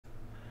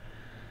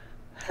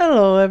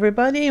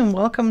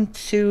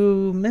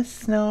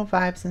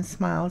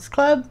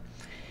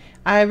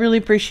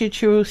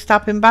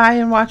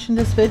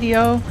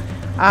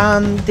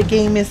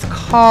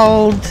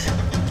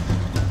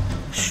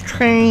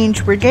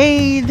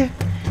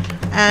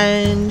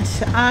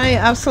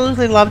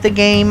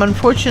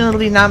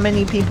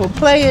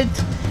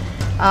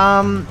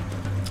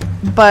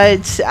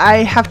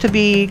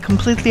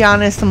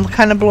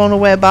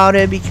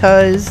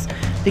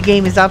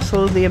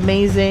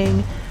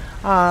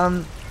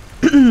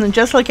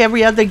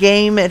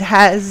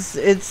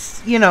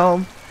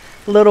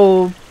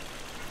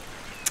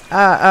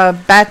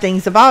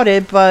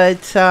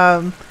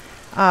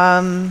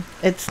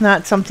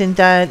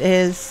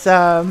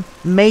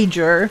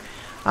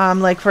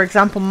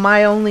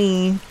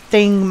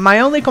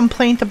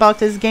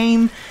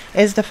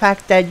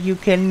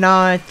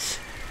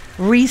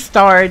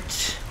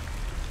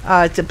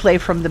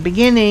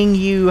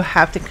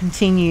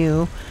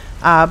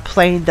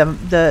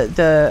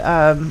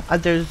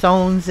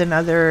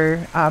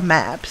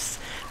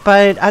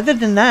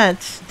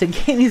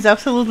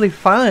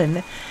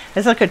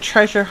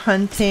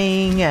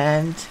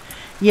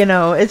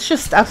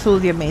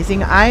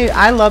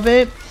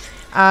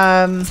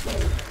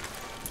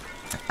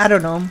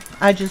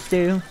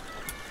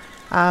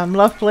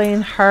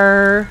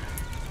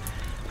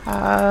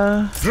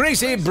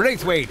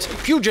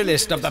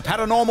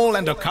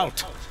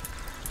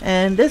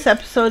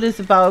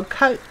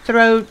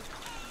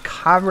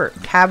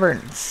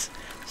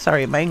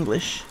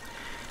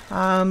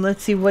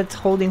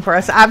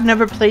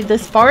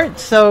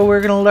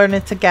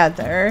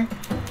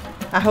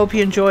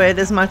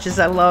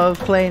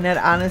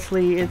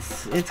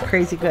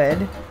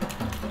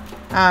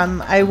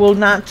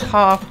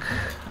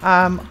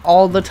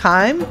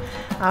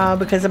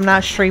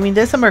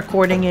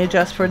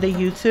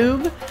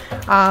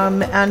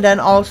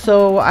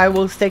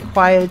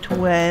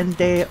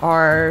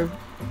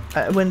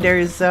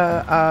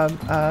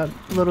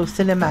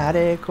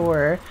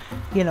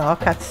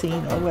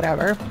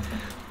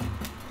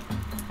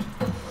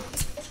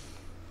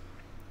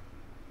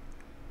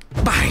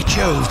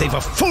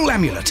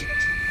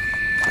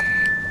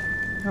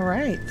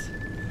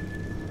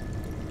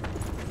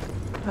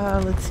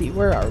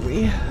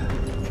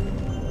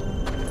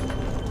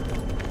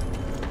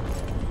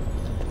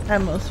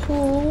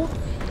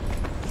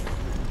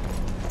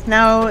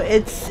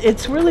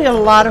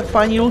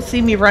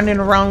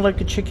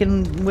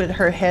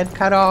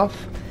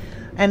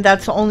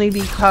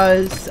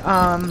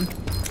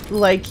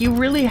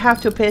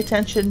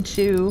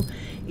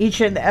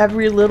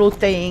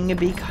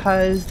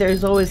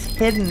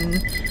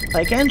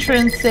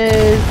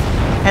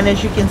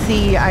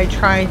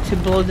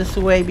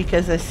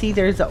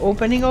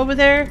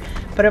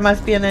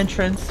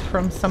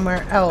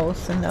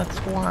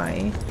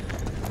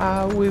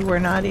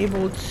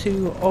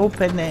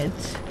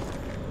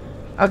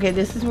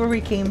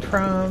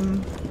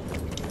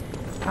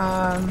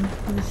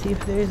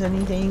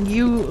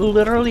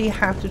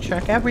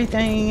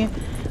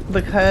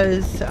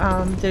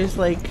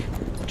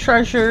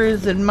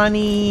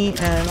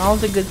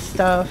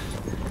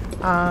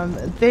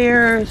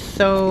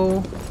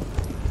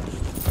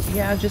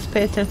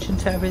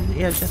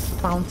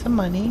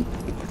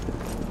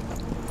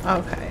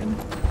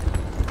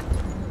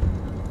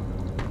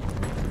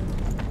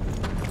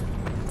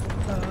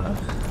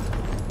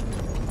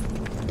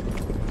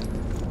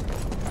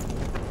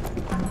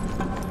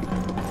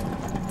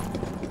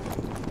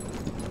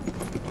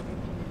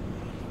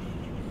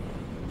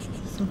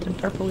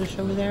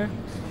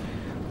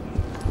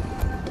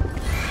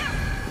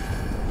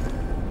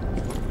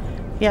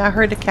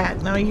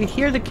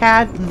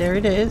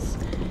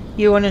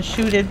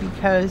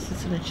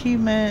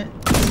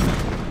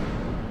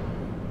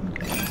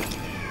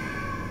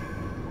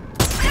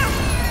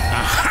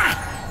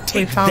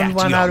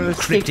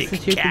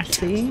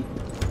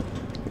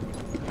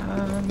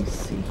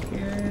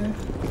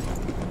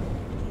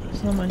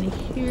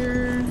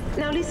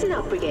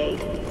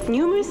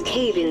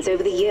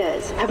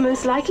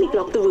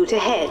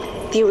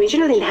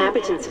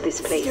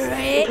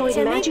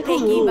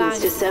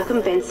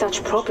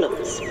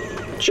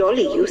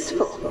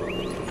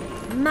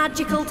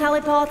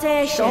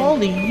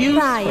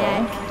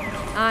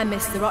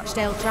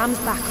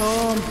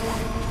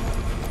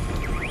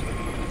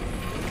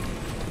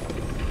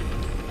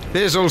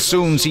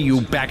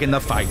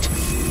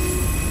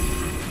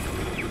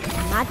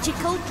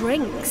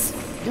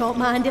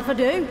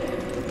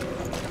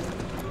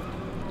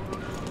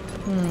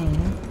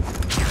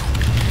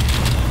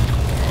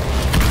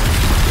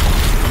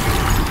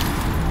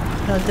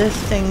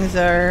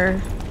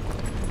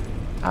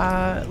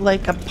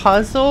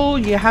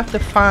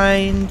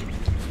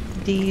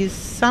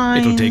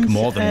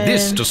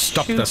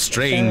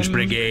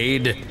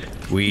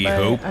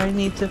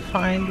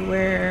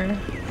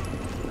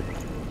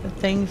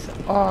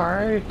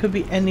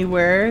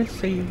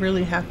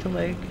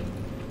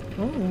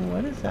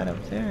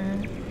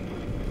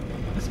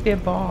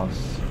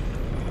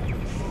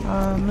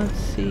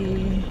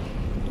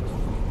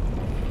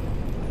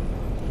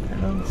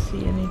don't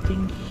see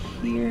anything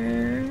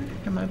here.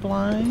 Am I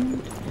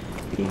blind?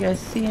 Do you guys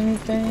see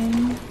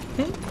anything?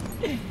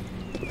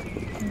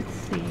 Let's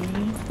see.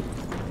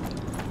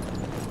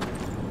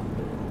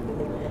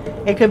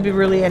 It could be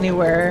really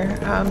anywhere.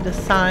 The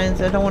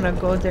signs, I don't want to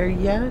go there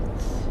yet.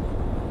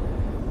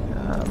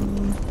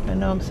 I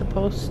know I'm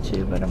supposed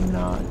to, but I'm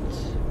not.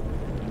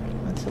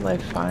 Until I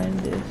find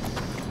this.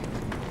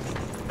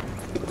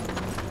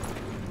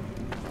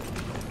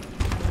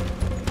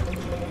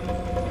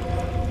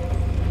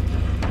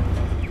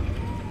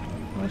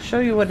 I'll show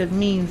you what it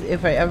means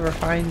if I ever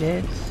find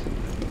it.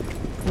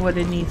 What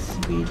it needs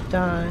to be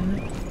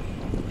done.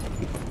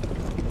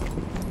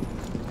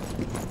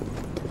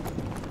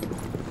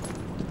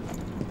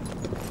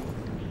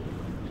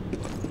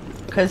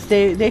 Because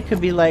they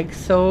could be like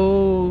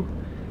so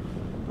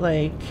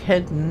like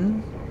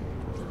hidden.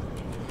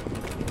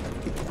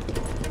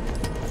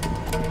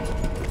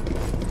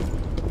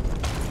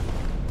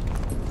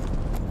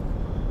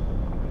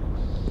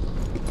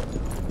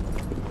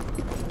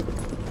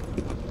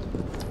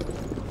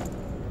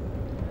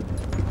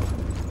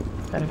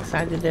 Got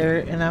excited there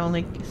and I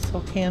only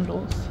saw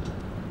candles.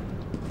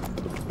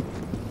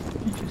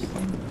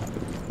 Interesting.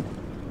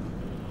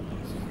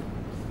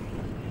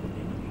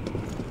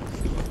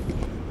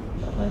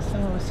 Last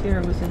time I was here,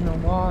 it was in the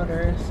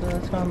water, so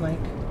that's why I'm like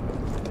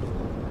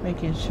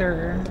making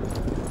sure.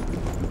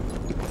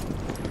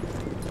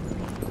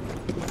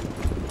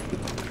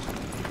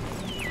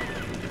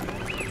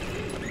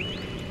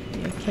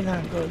 You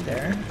cannot go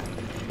there.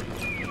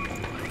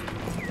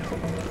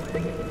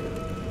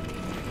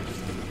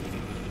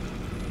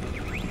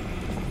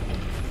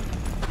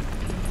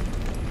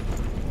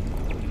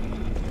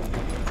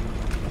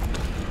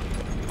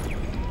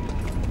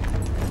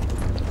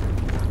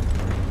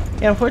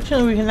 Yeah,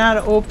 unfortunately we cannot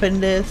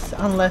open this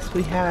unless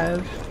we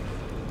have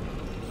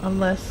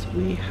the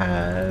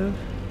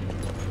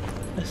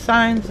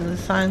signs, and the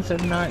signs are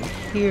not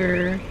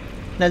here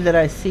now that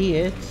I see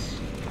it.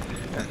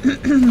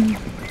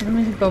 Let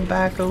me go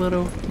back a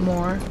little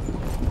more.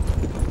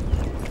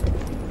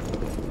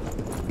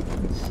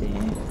 Let's see.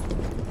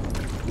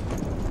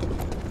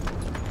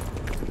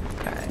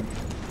 Okay.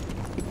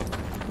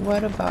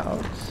 What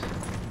about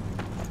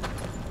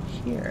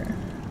here?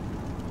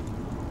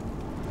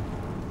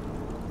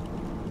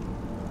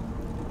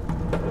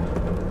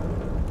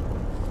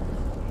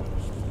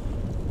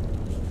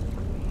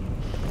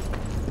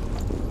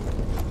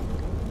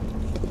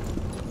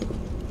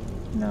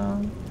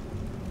 No,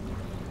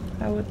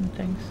 I wouldn't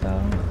think so.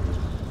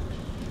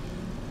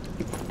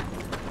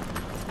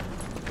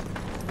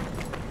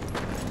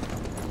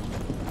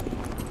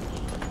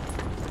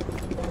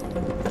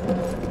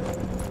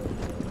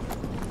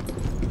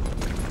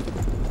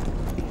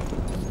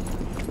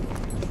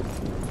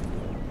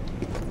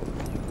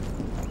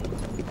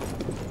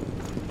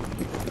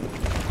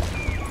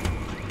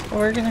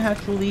 We're gonna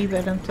have to leave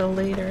it until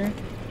later.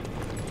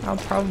 I'll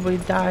probably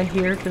die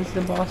here because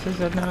the bosses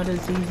are not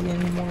as easy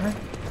anymore.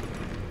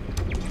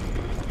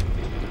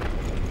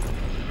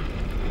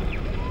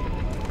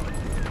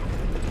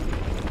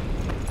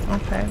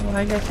 Okay, well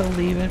I guess I'll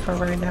leave it for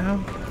right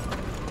now.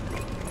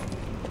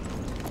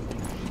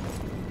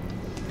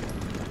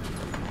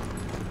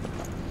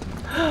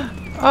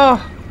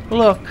 Oh,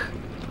 look,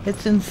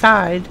 it's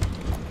inside.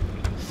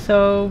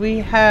 So we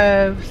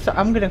have, so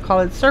I'm gonna call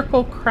it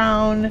circle,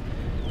 crown,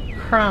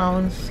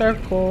 crown,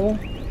 circle,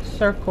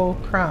 circle,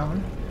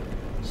 crown.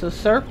 So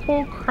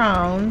circle,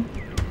 crown,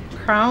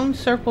 crown,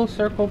 circle,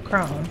 circle,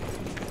 crown.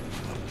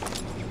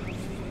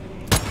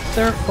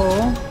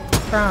 Circle,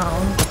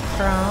 crown,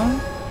 crown,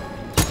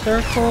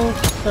 circle,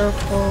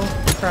 circle,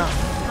 crown.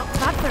 Not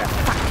bad for a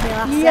factory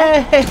lassie.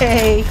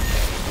 Yay!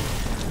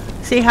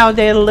 See how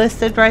they're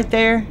listed right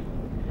there?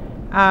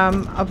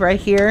 Up right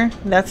here.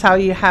 That's how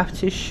you have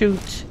to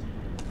shoot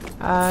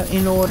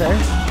in order.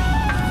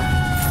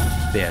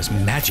 There's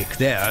magic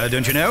there,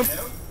 don't you know?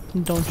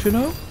 Don't you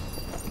know?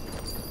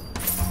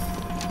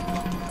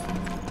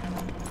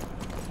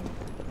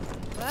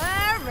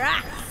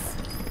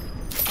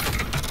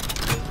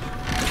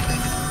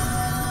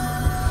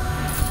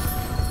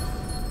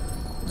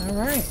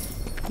 Alright.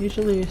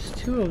 Usually there's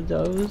two of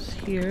those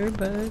here,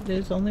 but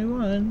there's only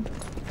one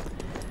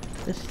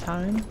this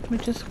time,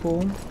 which is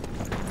cool.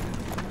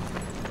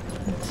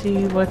 Let's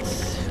see what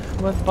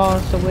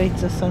boss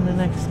awaits us on the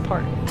next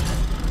part.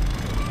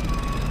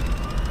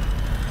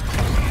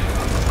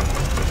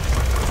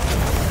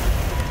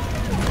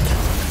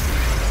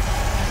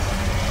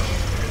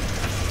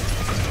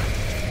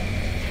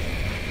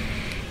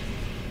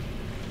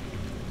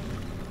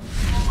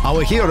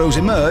 Our heroes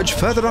emerge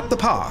further up the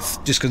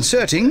path.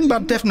 Disconcerting,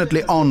 but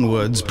definitely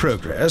onwards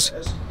progress.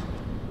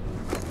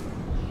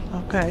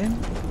 Okay.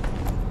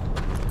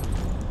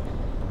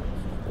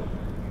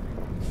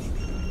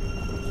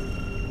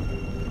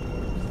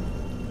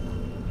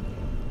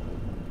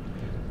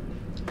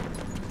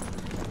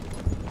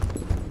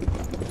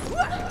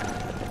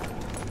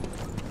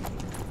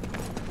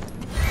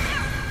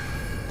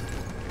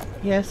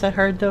 Yes, I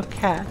heard the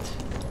cat.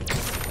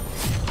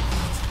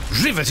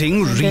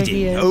 Riveting And there he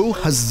reading. is. Oh,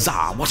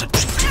 huzzah, what a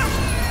treat.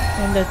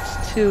 And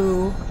that's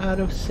 2 out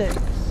of 6.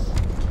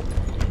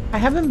 I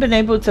haven't been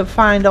able to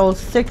find all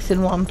 6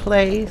 in one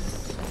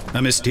place.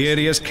 A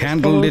mysterious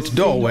candlelit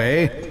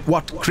doorway.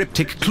 What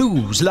cryptic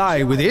clues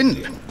lie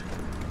within?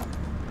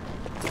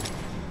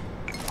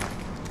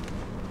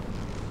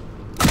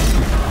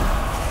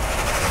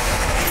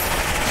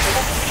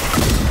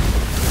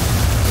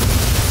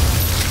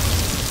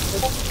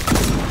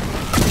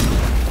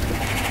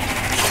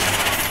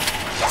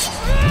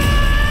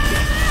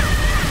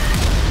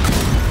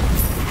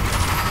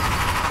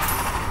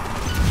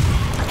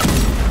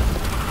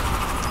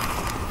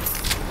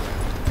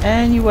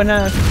 And you want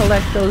to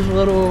collect those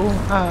little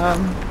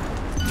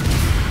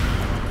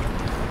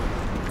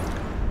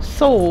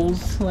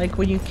souls, like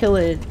when you kill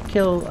a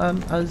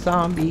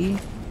zombie,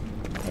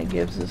 it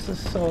gives us a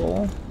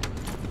soul.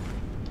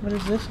 What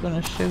is this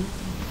gonna shoot?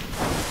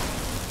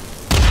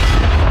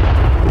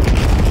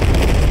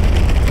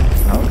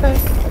 Okay,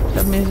 so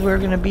that means we're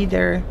gonna be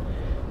there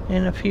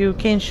in a few.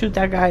 Can't shoot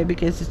that guy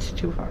because it's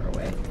too far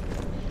away.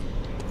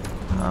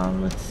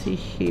 Let's see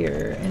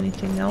here.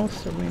 Anything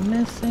else are we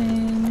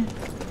missing?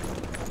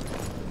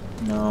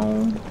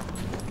 No.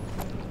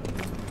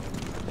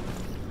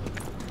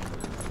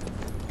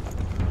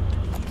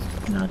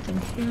 Nothing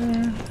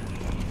here.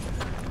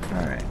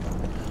 Alright.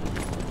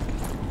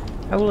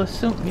 I will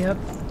assume, yep.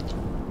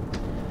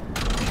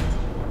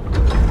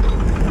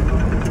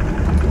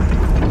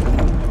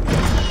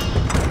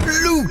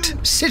 Loot!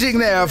 Sitting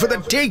there for the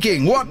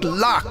taking. What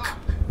luck!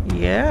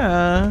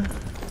 Yeah.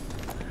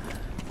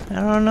 I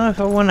don't know if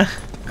I want to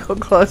go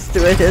close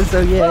to it as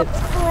of yet.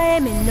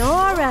 Flaming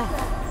Nora!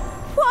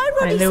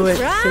 What a I knew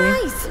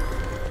surprise! it,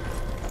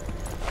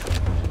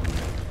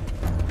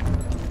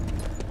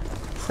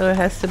 so it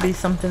has to be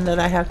something that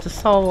I have to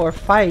solve or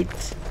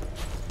fight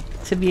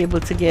to be able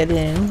to get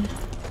in.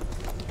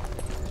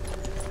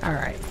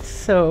 Alright,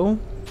 so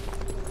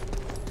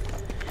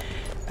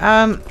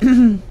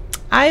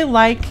I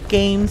like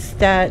games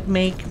that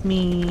make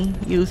me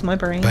use my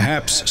brain.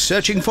 Perhaps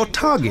searching for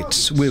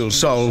targets will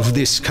solve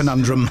this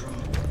conundrum.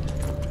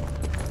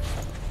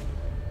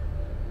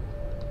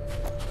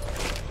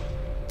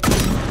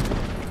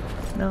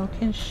 No,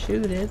 can't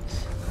shoot it.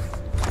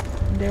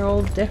 They're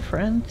all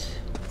different.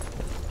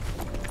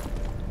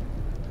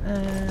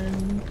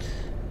 And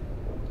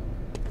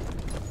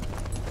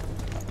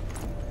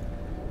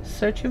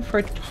searching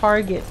for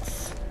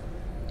targets.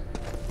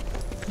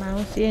 I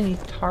don't see any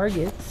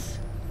targets.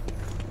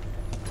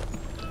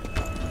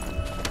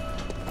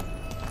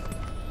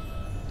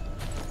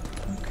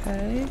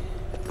 Okay.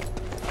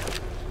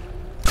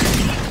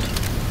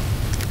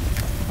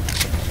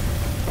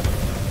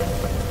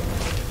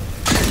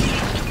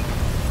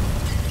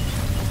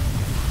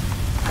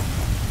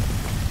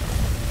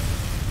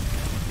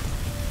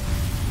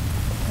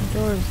 The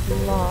door is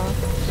locked.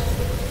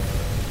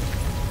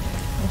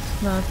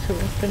 It's not to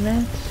open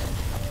it.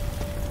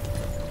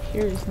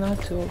 Here is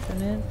not to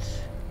open it.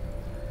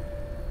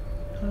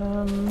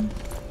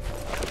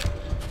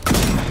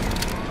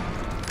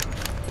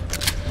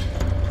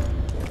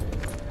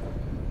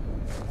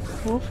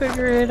 We'll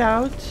figure it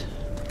out.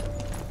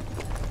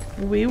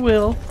 We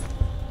will.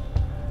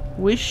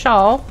 We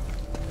shall.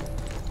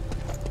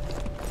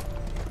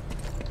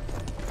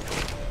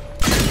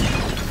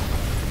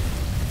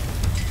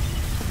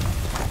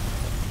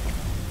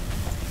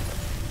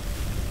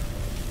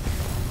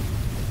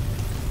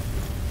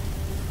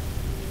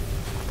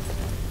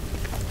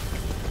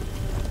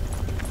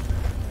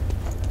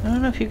 I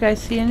don't know if you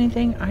guys see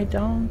anything. I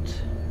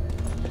don't.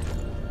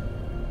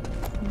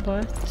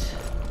 But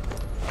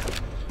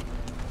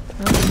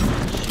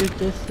shoot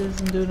this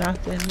and do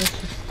nothing.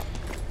 Let's just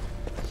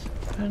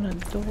open the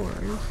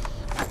doors.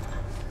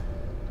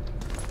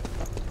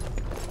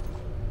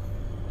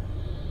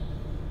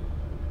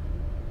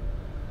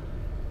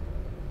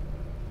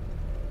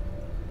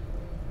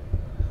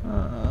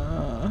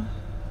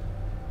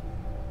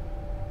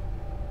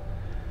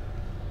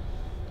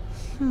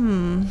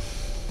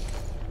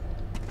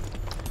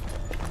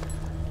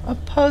 A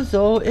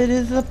puzzle. It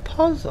is a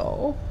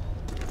puzzle.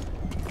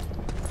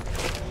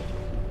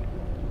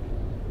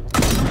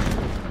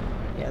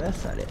 Yeah,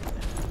 that's not it.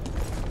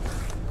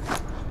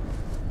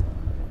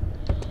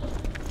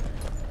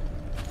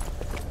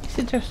 You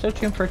sit there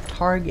searching for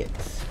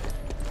targets.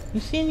 You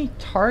see any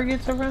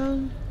targets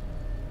around?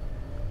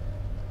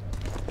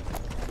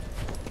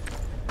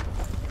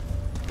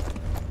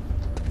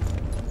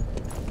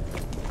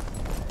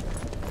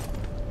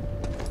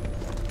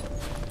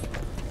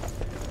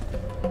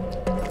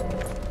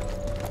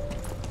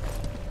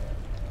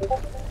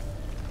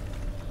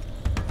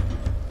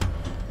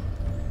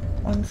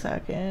 One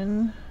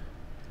second.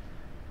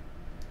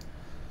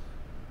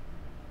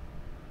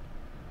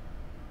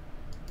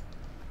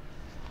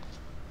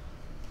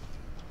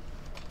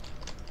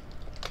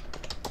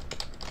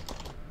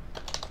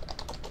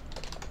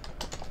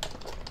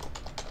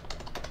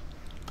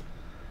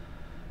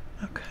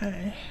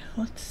 Okay,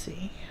 let's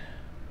see.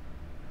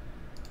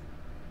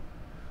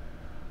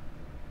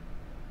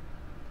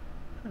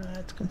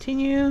 Let's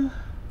continue.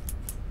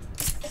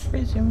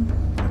 Resume.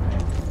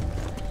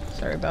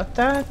 Sorry about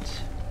that.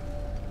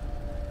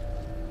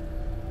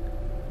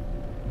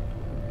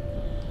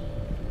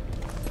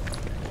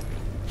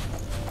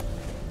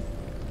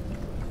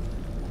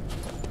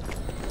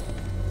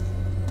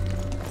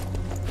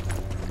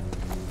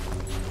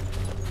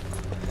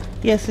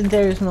 Yes, and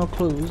there is no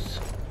clues.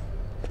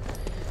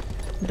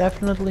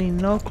 Definitely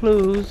no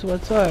clues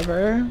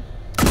whatsoever.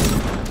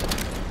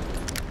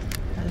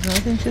 Has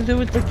nothing to do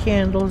with the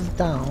candles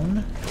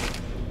down.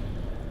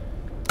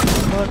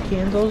 How about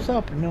candles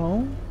up?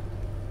 No.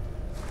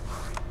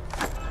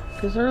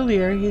 Because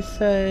earlier he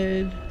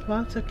said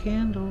lots of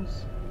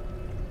candles.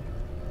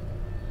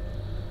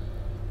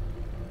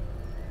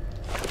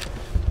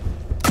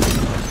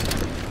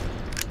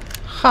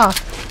 Ha!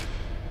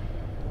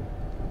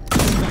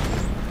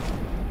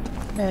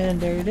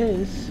 And there it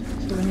is.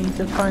 So we need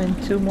to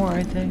find 2 more,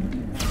 I think.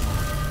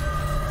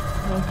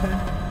 Okay.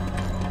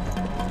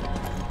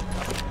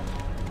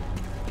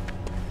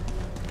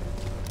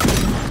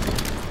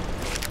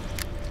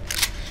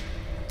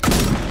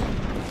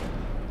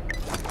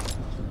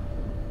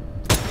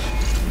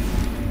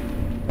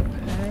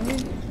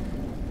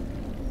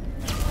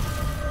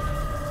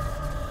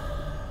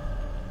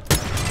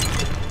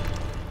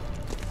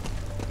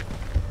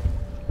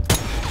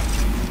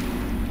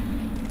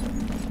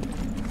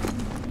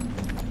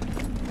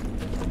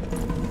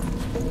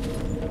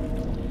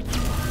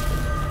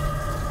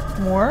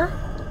 More?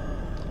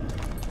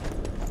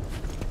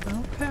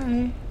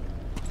 Okay.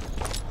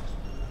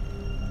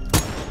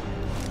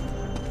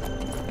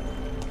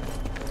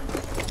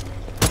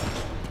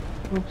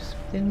 Oops,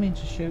 didn't mean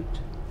to shoot.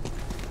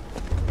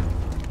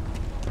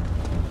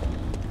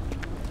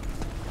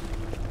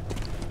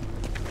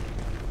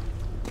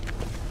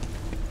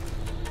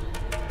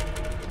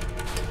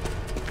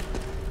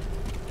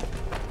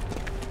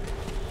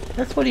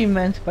 That's what he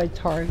meant by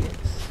targets.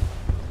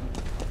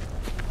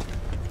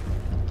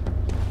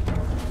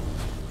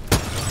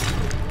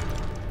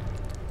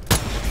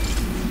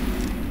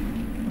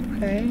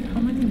 Okay, how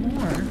many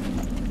more?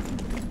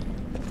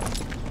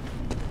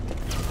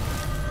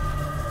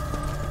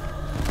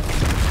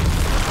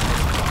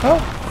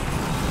 Oh!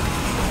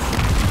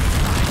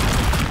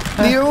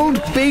 The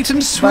old bait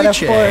and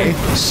switch, eh?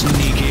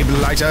 Sneaky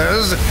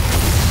blighters.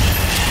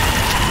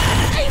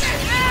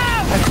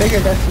 I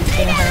figured that's what's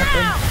gonna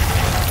happen.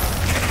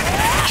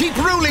 Keep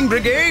rolling,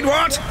 Brigade,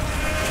 what?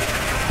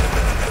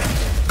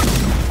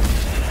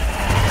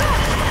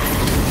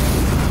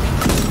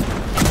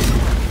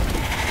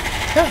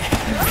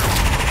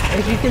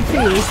 As you can see,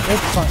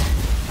 it's fun.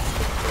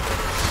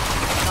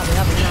 I'll be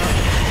having that.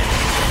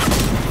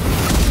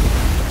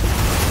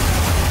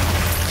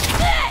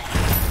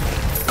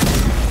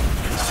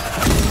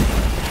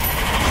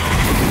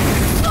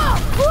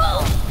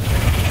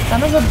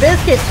 Son of a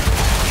biscuit!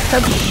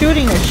 Stop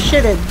shooting a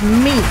shit at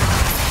me!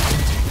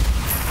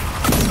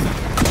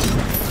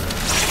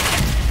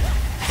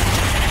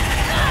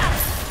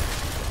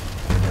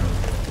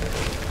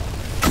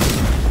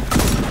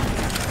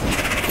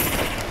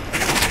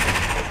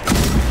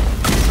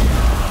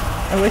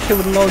 I wish it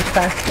would load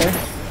faster.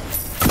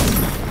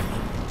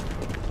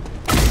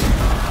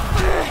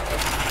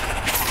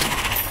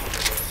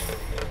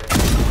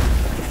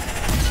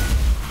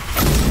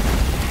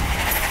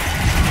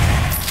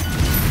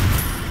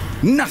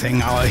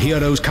 Nothing our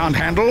heroes can't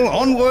handle.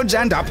 Onwards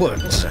and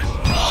upwards.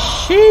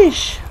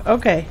 Sheesh!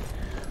 Okay.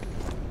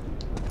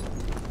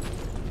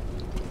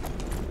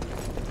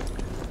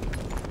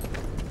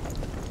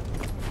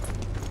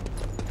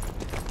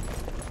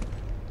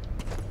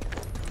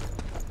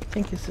 I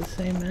think it's the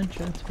same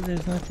entrance, but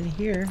there's nothing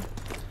here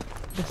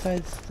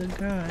besides the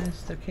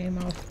guys that came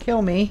out to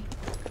kill me.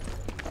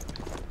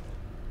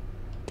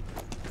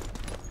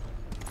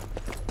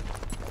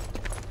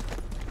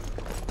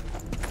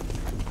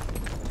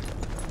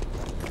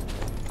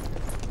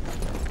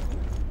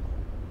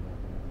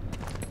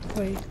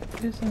 Wait,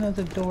 there's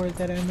another door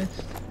that I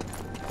missed.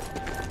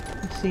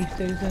 Let's see if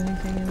there's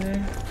anything in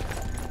there.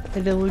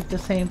 They do look the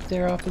same, but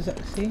they're opposite.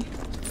 See?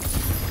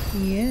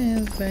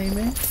 Yes,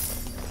 baby.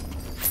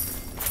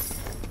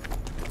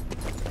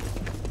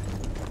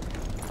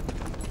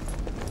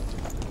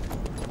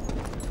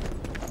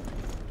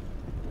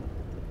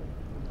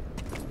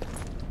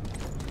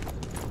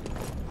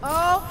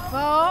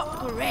 Oh,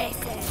 for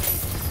graces.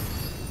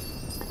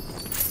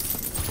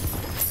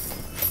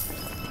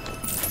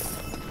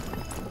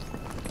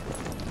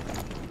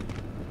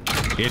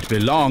 It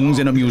belongs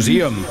in a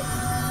museum.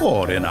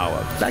 Or in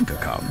our bank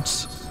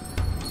accounts.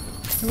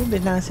 It would be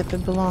nice if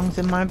it belongs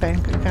in my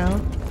bank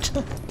account.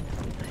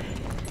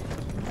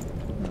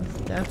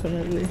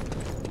 Definitely.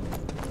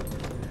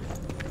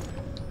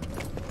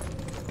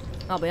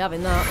 I'll be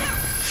having that.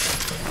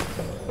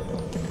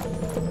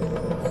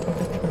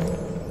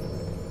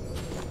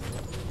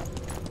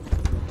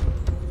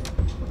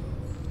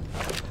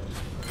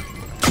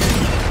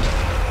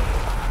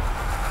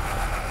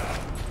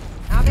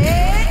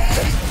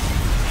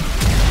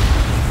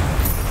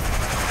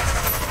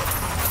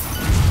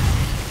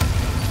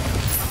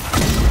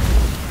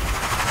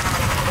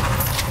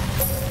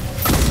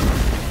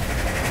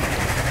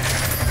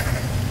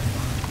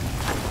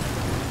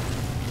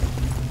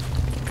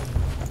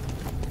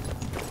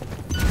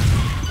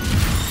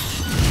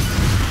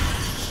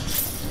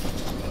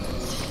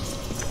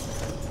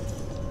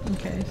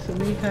 Okay, so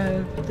we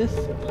have this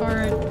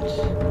part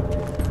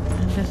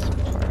and this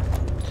part.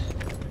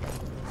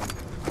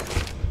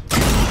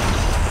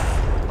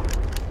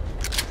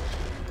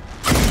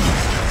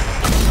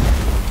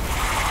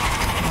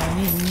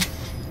 Money.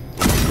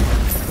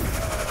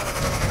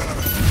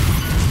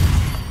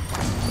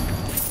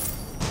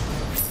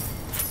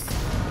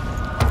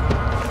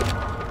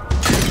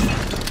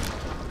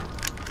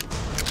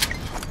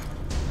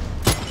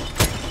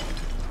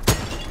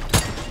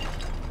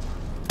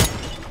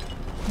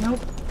 Nope.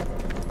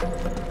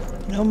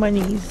 No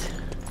monies.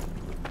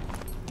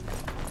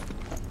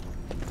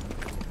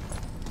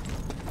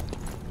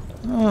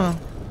 Oh.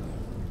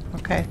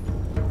 Okay.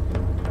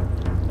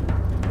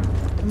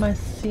 It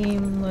must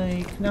seem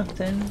like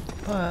nothing,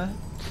 but...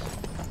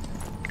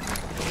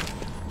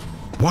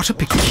 What a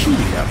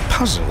peculiar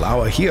puzzle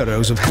our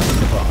heroes have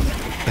happened upon.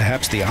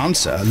 Perhaps the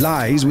answer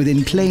lies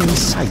within plain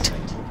sight.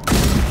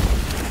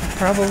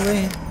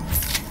 Probably.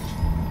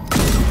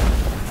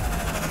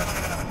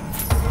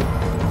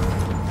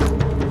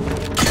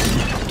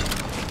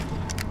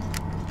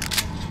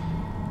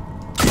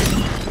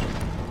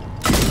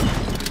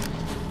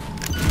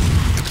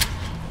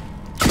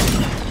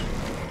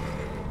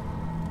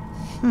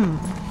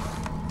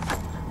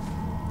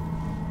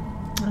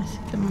 I see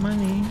the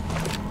money.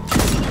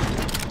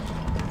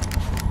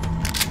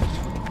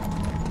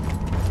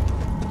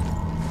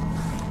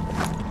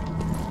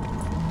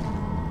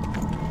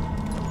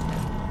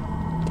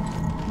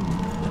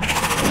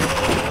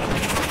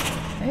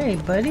 Hey,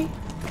 buddy.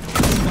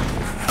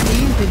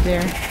 Easy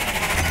there.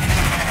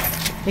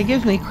 It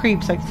gives me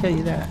creeps, I can tell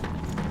you that.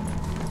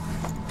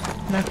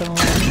 Not gonna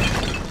lie.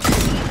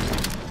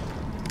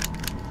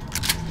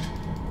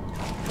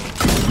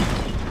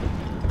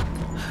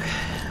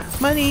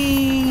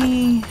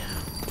 Money!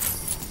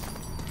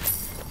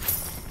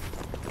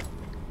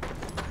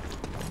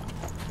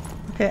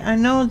 Okay, I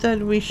know that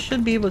we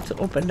should be able to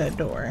open that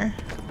door.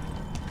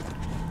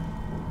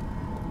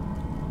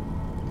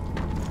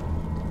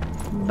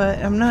 But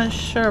I'm not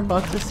sure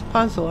about this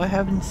puzzle. I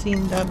haven't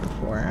seen that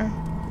before.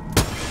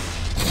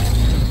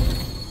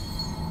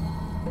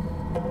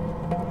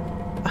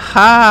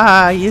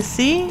 Aha! You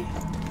see?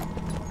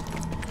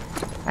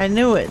 I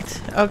knew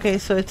it. Okay,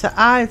 so it's an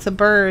eye, it's a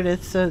bird,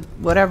 it's a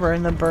whatever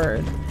in the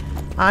bird.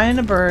 Eye and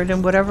a bird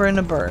and whatever in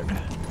the bird.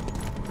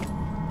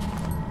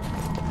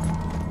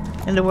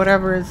 And the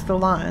whatever is the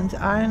lines.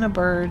 Eye and a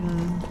bird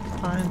and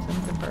lines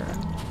in the bird.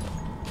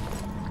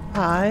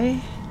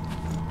 Eye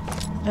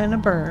and a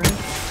bird.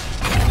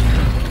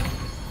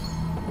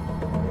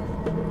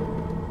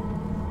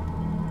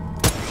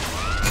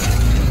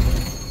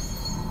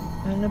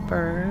 And a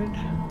bird.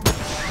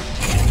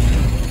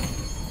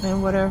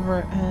 And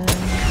whatever and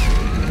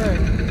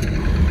bird.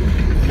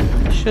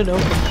 Should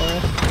open for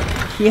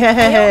us.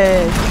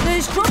 Yes!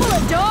 There's trouble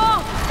at door!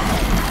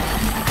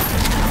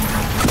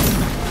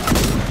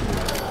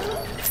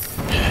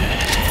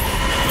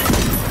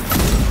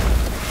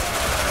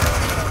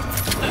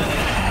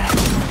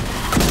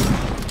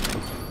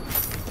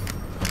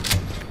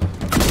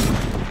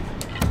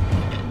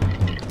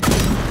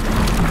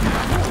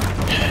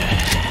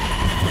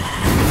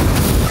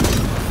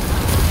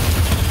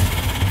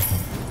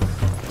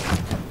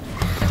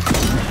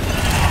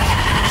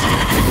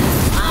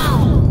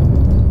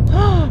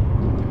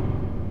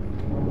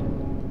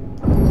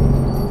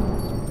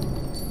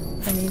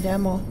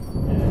 Ammo.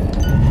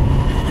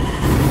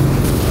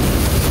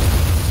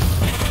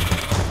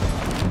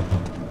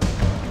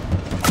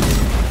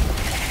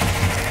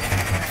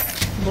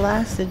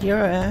 Blasted your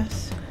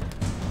ass.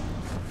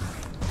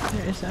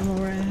 There's ammo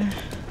right there.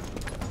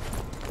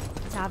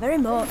 Not very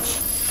much.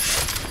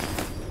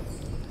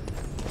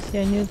 See,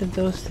 I knew that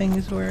those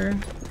things were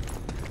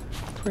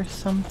for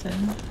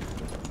something.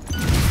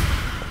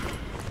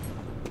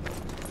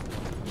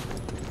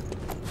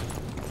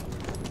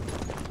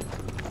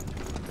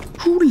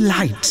 Who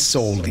lights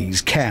all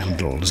these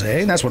candles,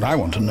 eh? That's what I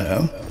want to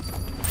know.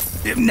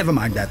 Never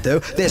mind that, though.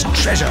 There's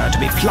treasure to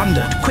be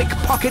plundered. Quick,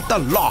 pocket the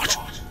lot.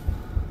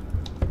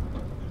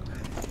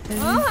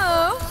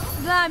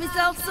 Oh, buy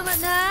myself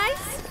something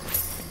nice.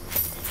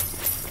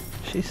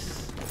 She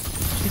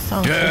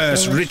sounds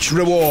Yes, so rich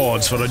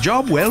rewards for a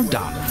job well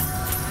done.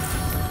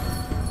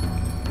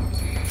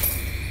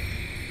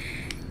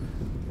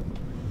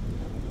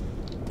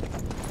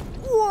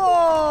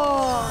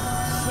 Whoa!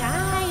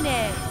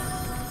 Shiny.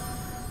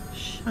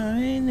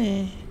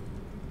 shiny.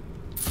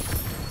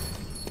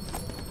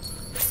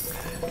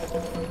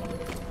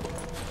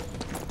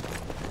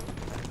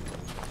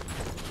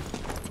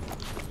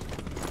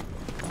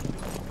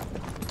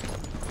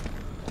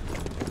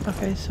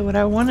 Okay, so what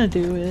I want to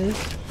do is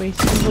waste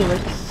some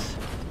bullets.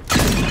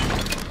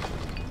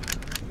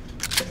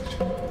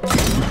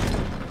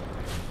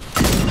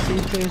 Let's see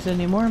if there's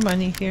any more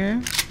money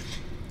here.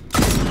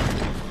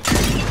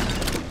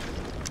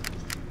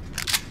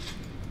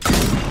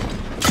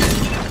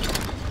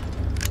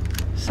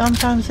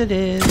 Sometimes it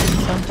is, and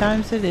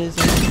sometimes it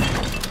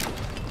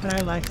isn't. But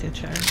I like to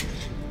check.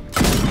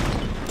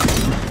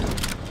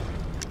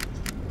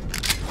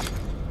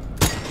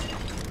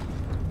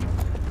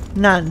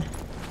 None.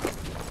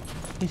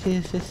 You see,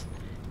 it's just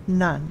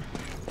none.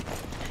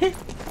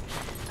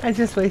 I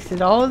just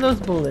wasted all of those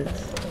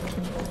bullets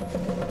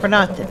for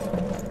nothing.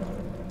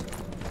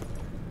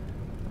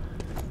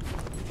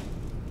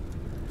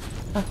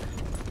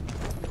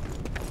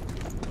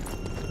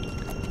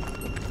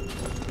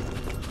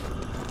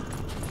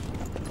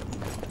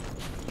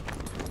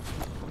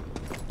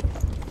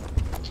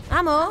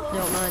 Ammo?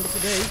 Don't mind if I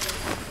do.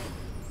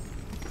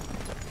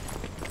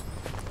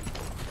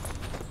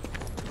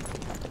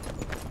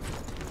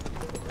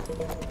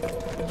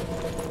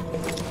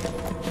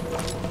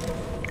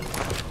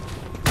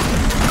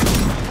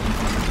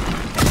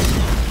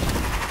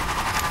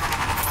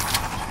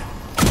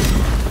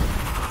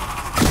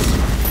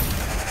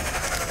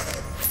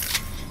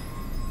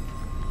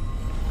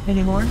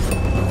 Any more?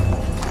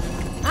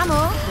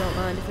 Ammo? Don't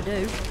mind if I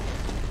do.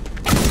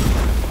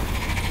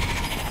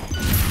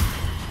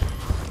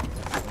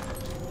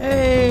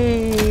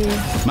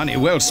 Hey! Money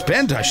well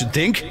spent, I should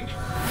think.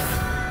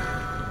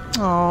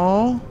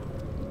 Oh,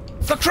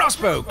 The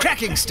crossbow,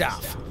 cracking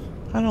stuff.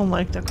 I don't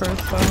like the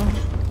crossbow.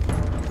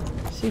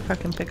 See if I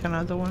can pick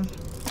another one.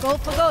 Go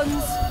for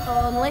guns.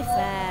 Only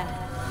fair.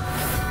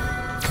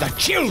 The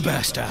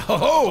chillburster. Ho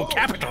ho,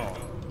 capital.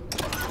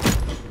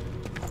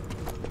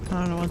 I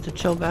don't know what the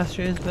chill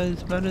bastard is, but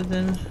it's better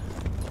than...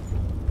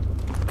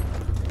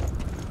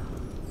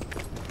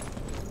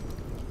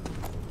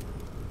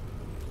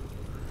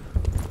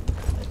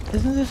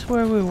 Isn't this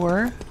where we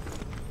were?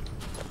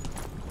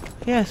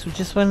 Yes, we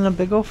just went in a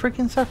big old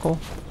freaking circle.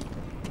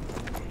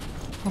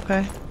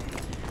 Okay.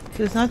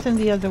 There's nothing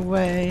the other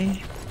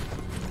way.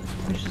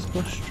 We just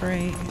go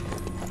straight.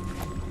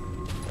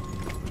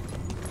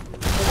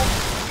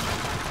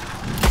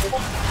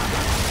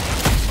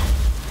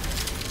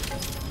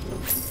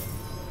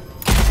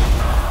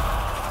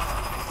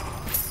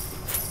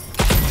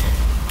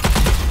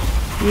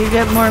 You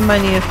get more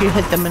money if you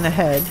hit them in the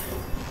head.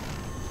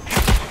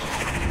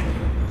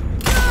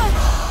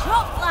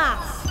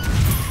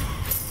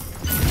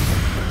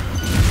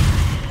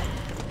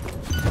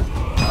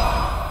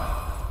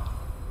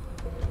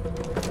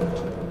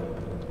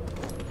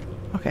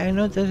 Okay, I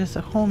know there's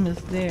a home is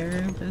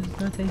there. There's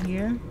nothing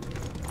here.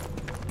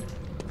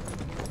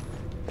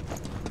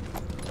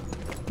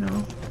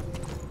 No.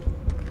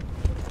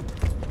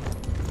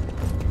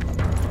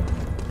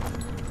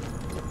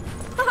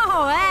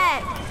 Oh,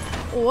 heck!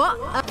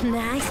 What a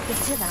nice bit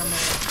of ammo.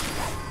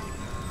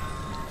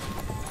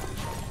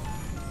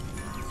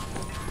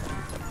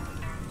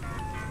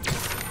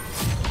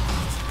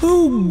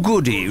 Oh,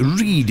 goody,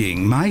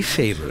 reading, my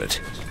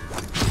favorite.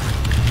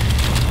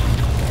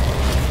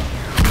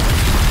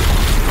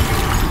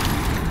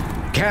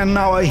 Can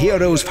our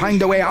heroes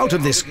find a way out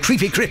of this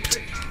creepy crypt?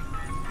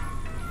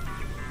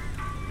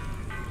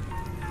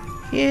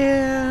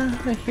 Yeah,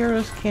 the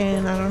heroes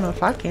can. I don't know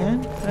if I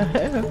can.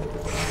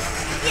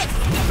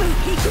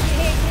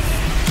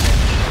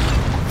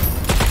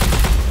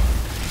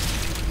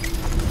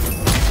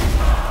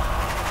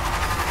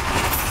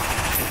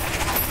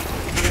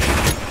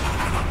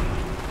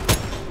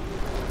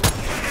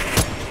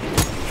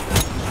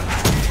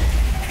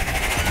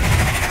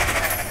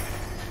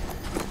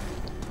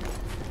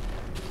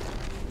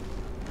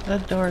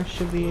 That door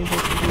should be able to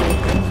be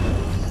open.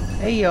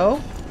 Hey,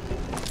 yo.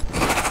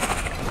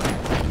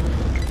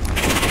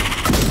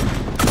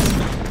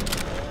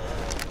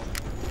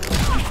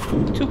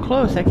 Too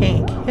close, I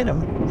can't hit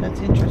him. That's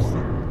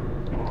interesting.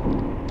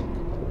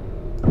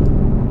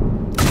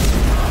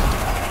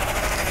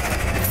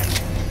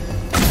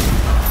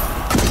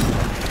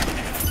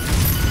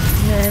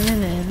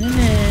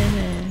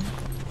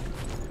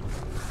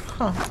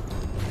 Huh.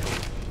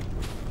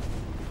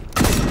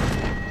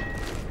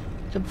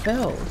 The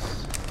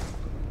bells.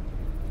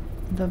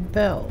 The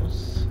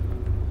bells.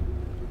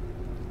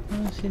 I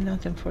don't see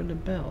nothing for the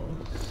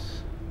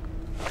bells.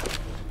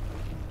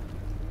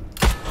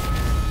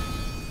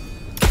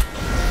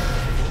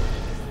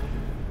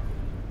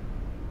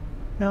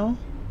 No?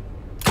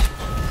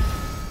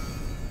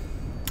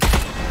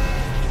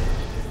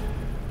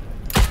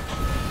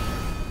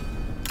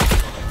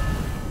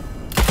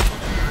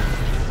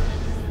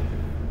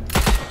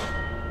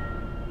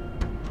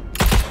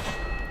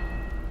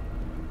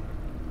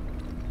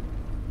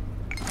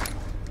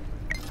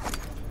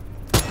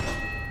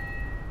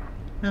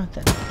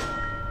 Nothing.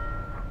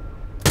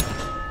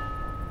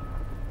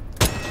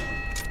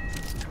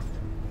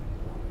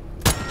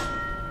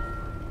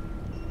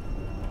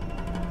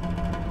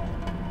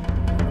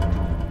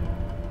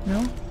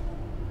 No?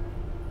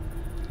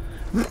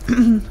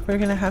 We're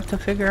gonna have to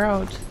figure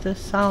out the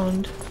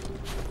sound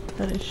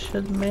that it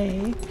should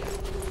make.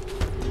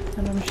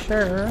 And I'm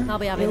sure I'll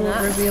be it having will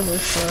that. reveal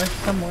it for us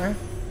somewhere.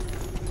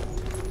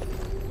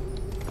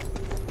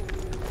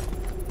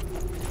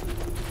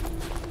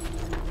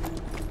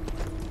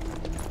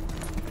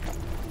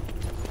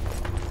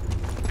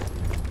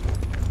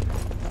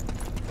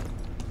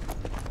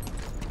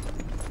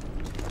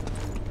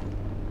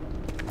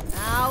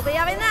 I'll be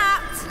having that.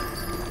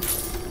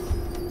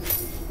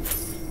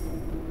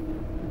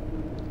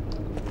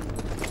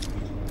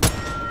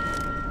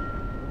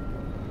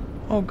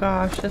 Oh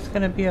gosh, that's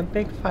gonna be a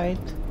big fight.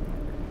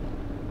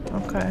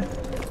 Okay.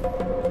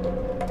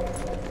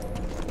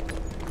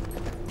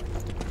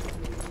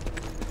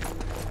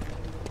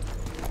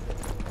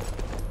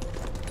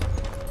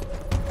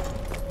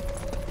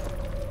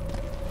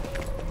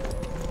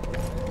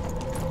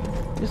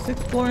 Just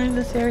exploring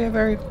this area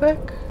very quick,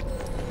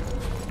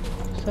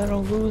 so I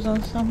don't lose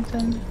on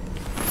something.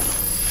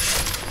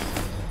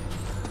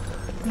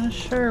 I'm not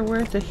sure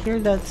where to hear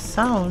that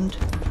sound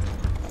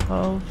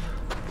of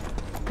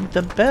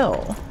the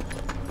bell.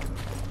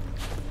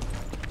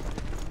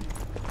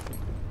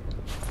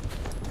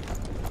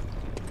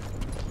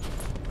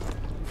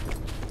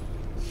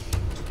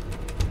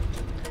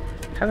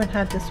 Haven't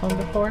had this one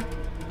before.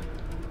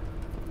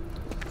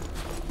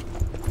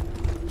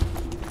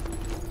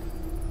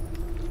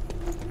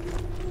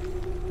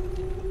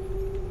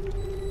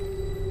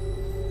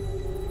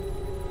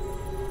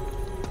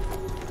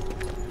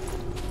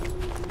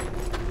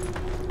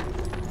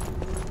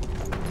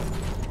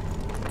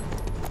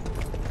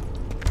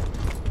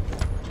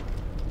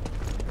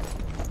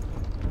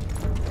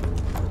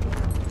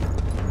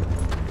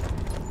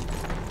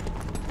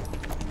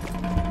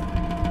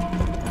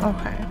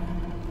 Okay.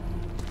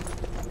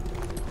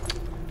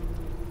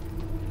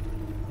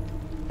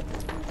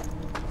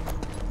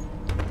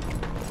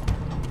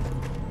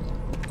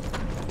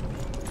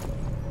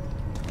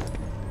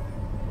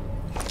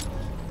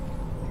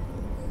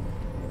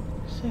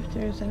 See if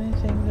there's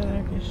anything that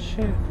I can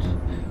shoot.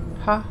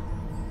 Huh?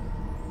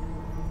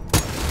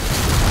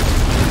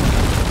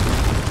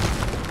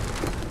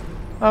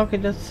 Okay,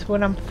 that's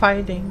what I'm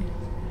fighting.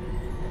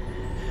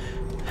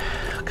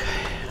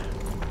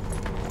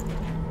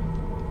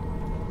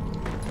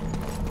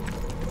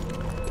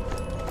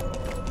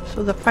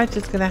 So the fight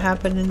is gonna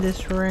happen in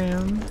this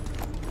room.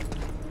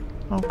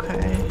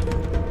 Okay.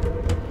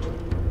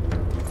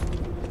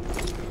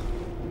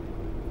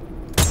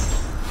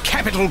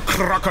 Capital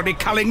crockery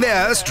culling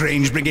there,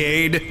 strange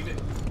brigade.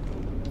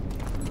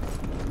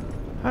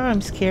 Oh,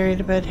 I'm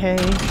scared, but hey,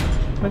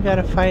 we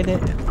gotta fight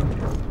it.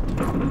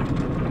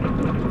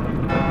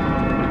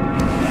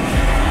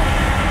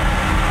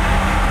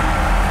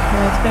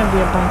 Yeah, it's gonna be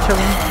a bunch of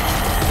them.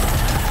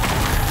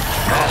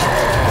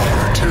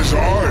 "'Tis I,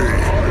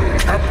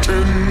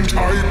 Captain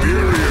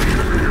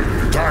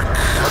Tiberian, back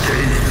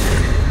again.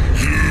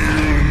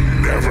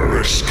 He'll never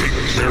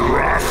escape the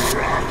wrath,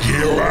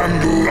 ye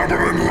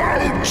land-lubbering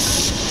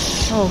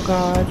louts." Oh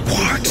god.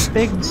 What?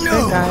 Big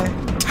No! guy.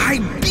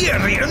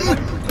 Tiberian?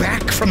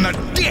 Back from the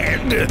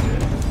dead?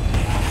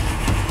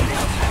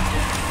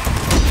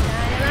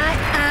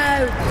 Dynamite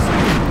out!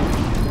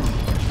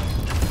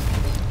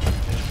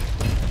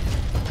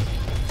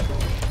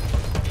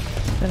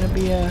 It's gonna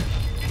be a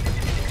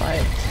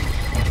fight.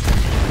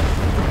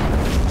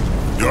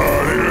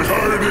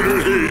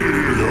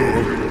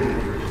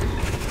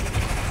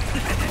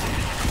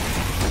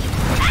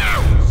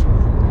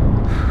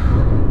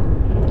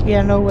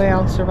 Yeah, no way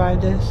I'll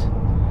survive this.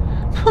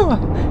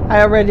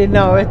 I already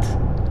know it.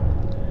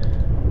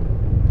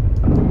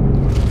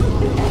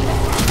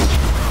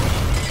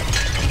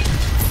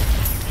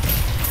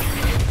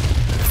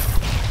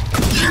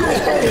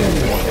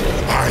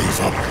 I've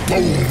a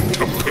bone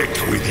to pick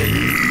with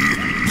ye.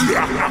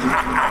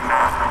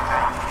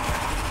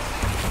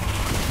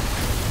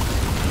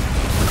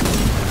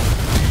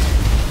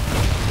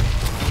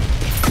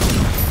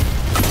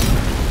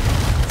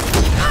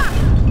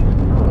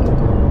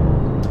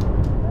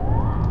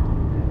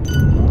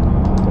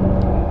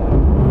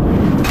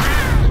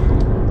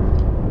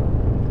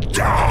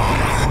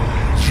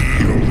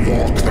 He'll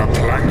walk the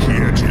plank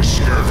here, you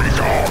scurvy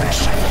dogs.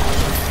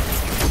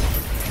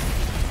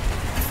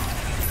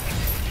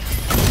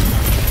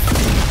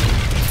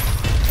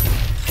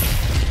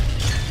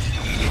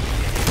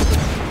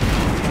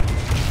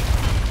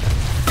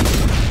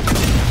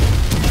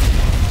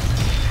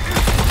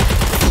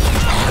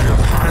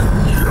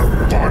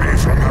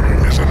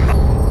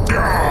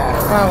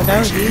 Wow, that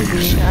was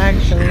easy,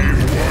 actually.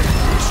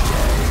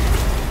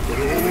 But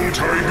old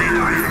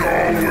Tiberian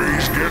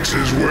always gets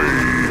his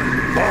way.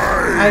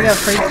 I got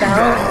freaked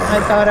out. I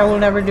thought I will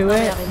never do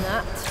it. Having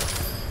that.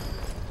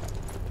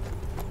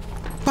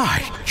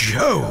 By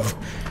Jove!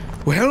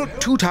 Well,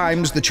 2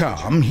 times the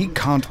charm. He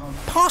can't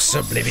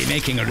possibly be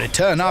making a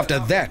return after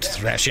that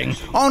thrashing.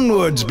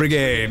 Onwards,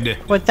 Brigade!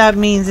 What that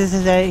means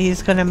is that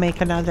he's gonna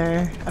make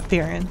another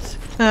appearance.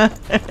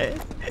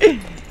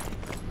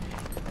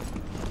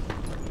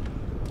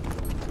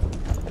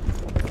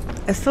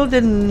 I still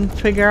didn't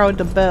figure out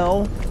the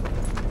bell.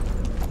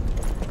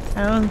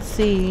 I don't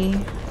see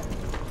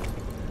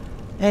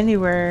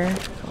anywhere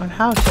on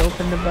how to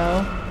open the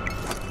bell.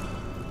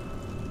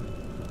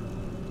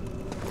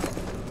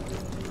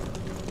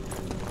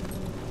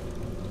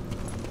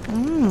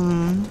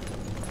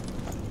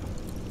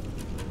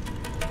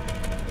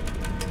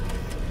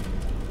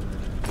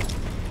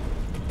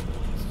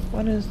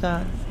 What is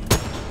that?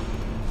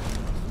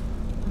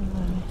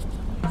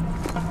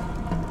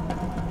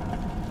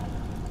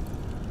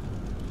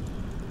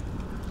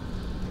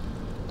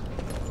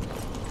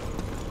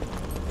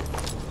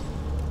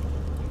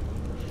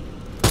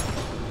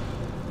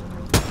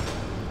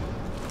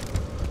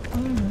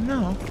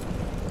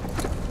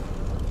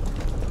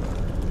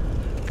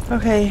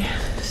 Okay,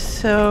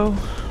 so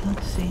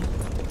let's see.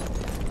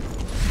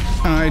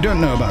 I don't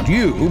know about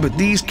you, but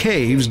these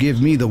caves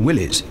give me the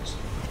willies.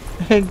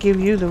 I give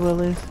you the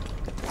willies.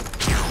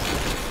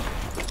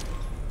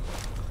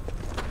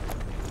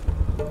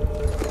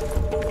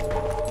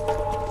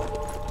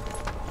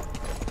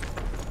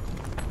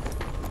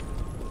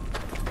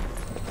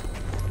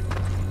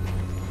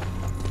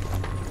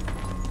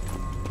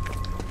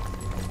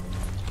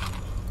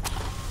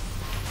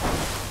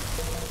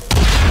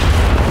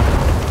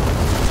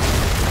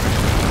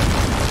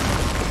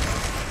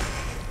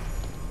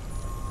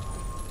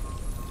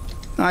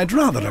 I'd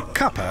rather a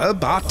cuppa,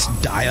 but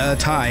dire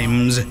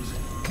times.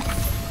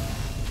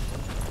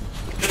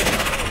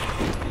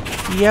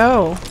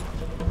 Yo.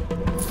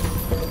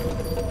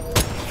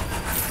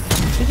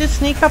 She just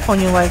sneak up on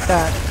you like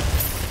that.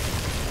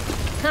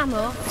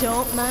 Hammer,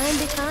 don't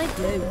mind if I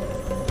do.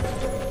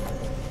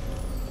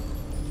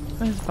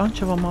 There's a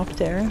bunch of them up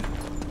there.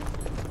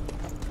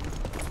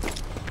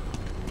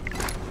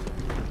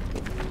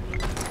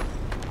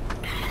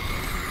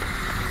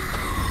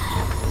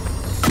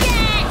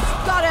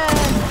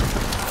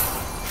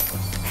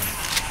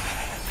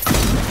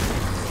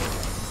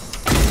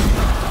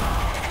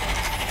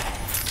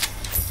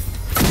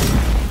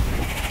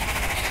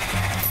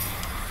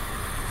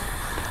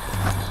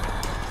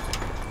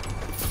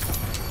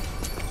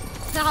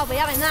 I'll be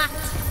having that.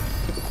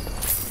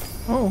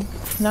 Oh,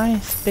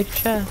 nice. Big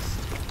chest.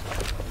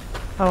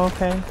 Oh,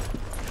 okay.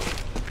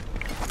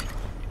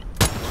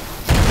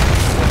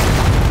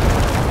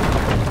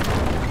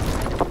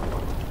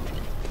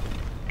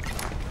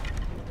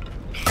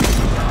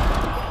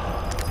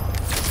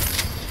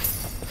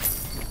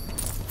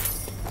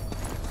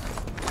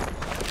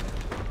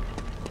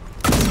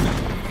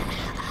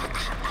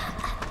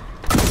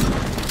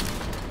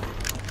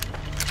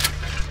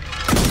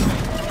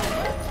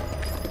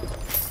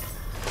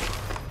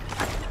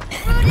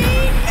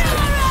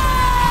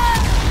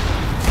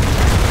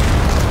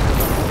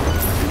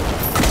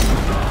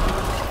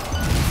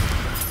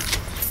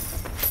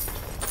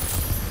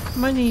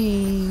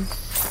 Money.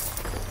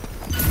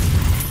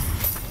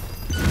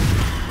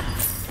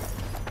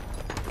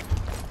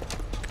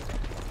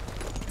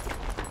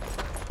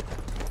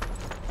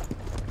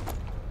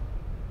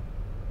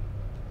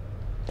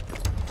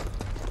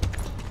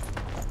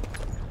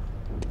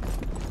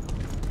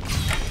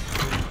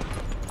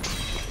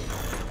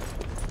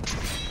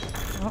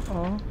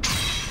 Uh-oh.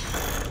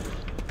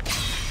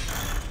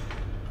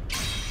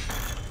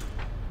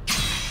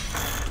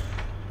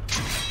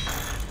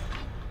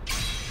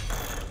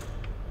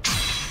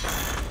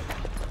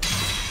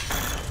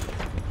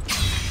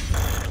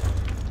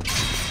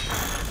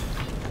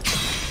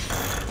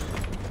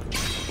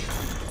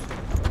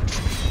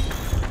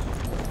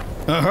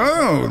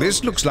 Oh,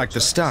 this looks like the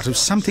start of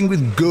something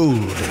with gold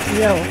at the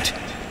Yo. end.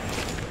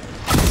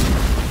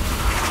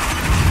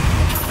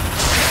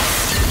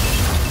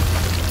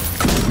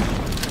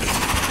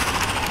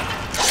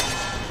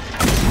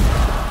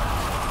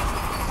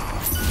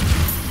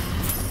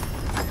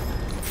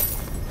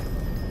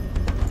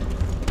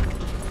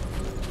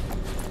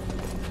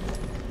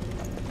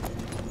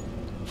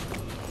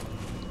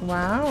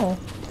 Wow.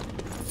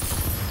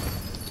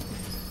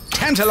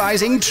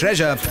 Tantalizing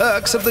treasure,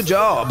 perks of the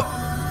job.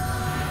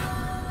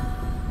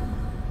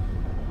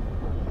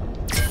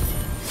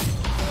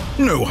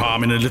 No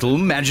harm in a little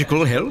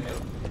magical help.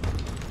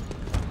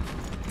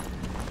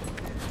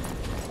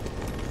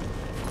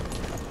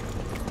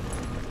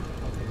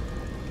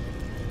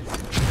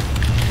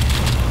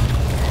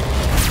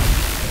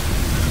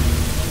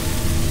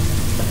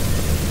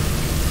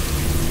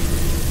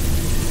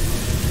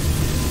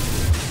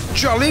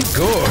 Jolly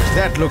good.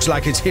 That looks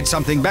like it's hit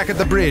something back at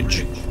the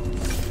bridge.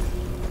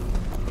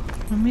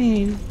 Let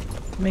me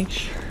make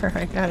sure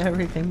I got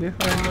everything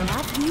before I go.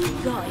 Have you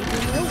got it in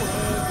the way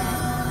then?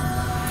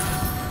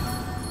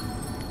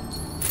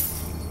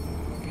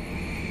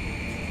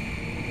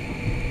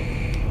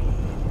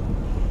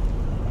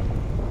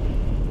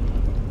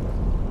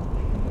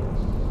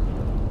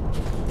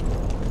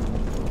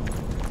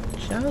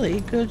 Jolly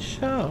good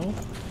show.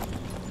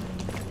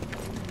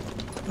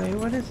 Wait,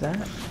 what is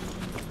that?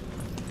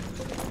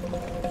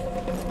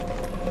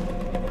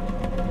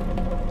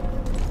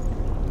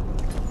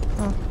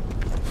 Oh.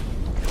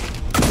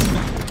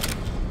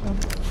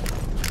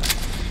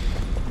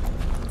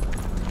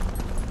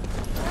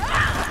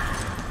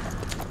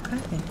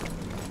 Okay.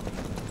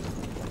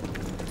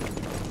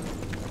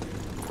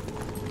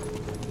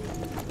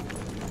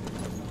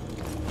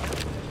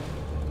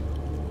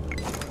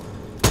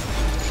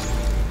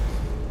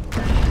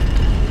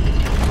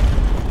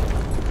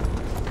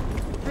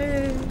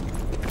 Hey.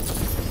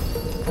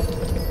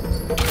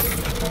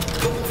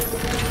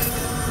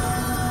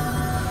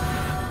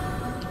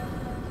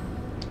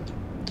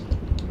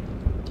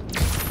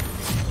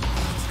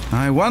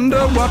 I wonder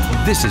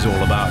what this is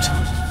all about.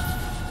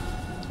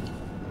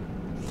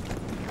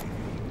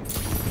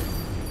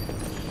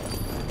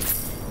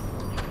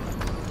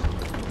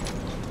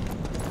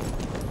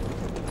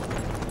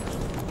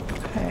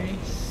 Okay,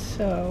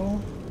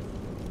 so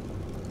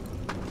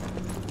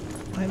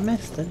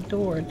missed a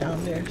door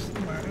down there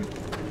somewhere.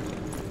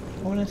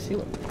 I wanna see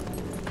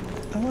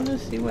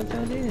what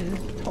that is.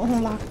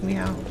 Don't lock me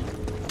out.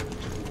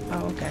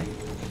 Oh, okay.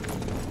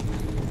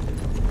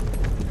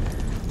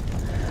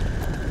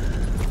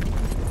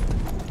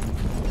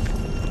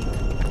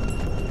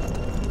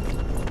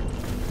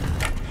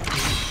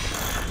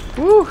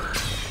 Woo!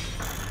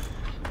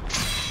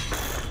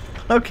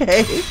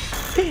 Okay.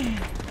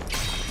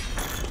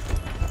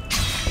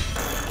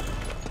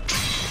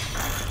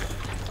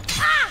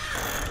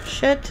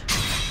 Shit.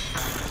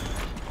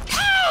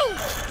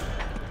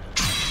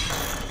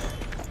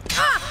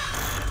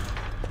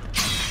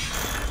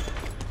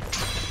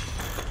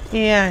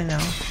 Yeah, I know.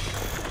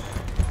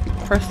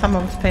 First time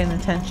I was paying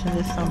attention,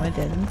 this time I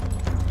didn't.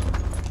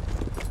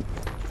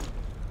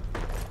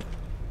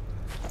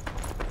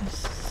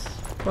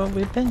 Well,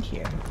 we've been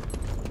here.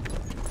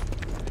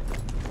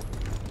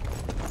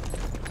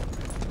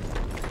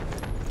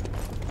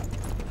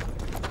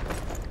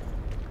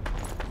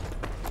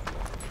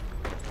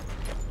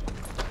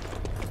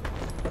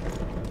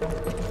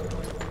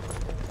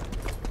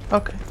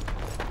 Okay.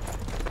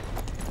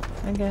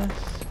 I guess.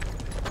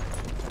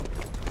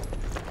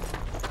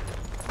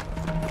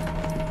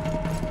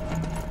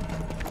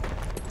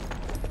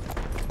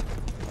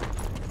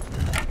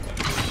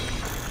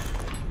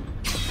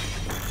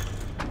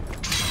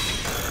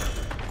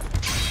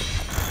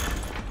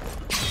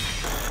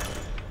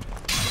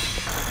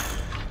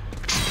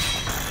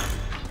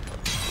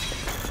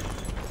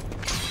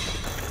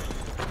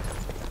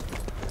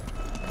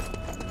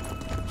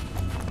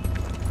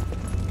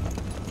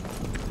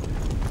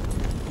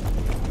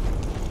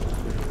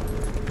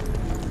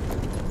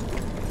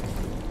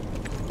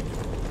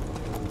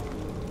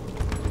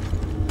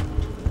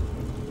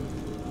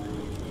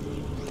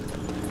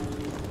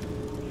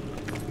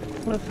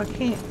 Well, if I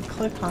can't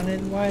click on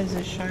it, why is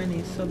it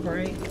shiny so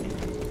bright?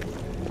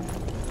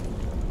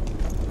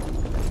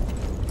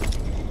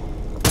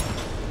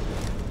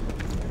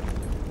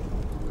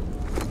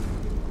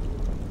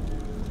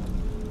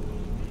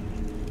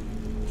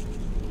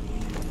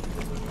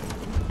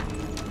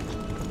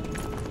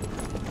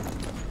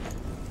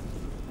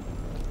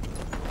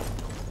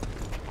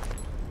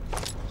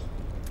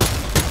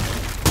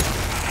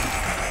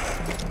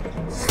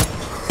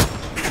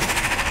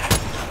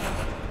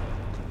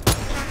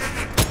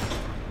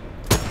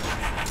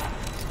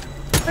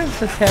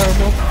 This is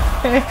terrible.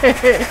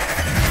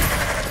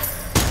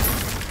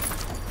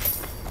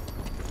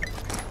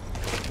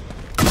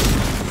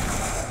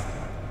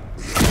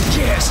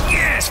 Yes,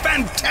 yes,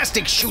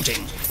 fantastic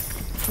shooting.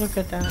 Look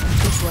at that.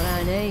 Just what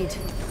I need.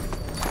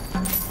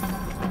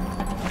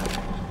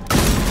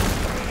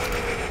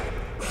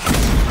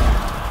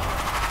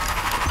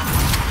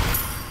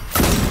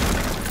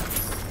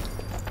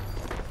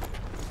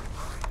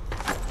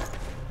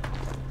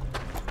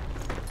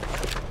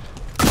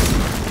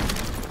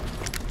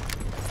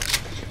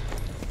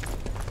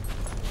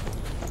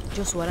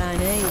 Just what I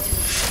need.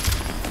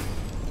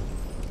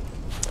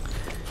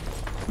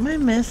 Am I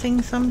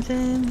missing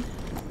something?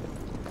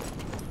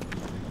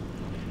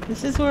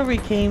 This is where we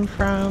came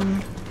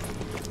from.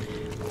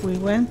 We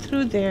went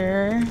through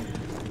there.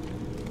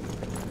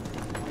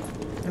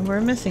 And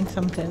we're missing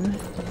something.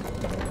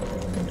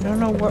 I don't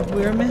know what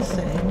we're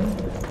missing.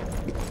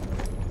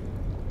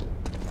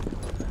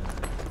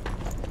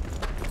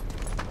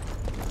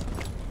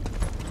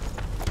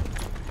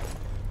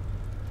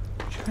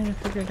 I'm trying to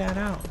figure that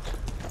out.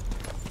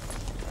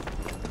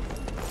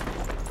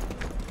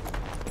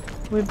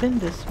 We've been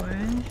this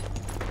way.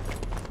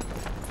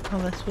 Oh,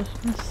 let's miss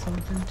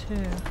something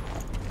too.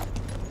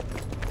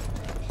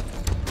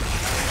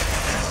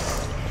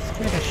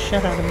 Scared the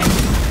shit out of me.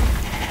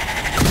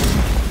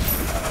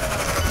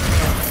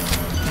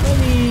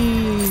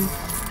 Please.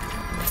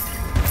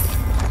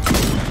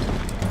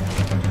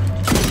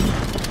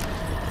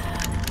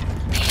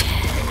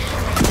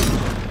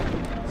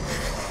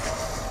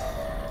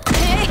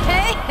 Hey,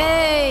 hey,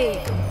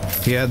 hey!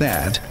 Hear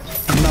that?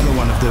 Another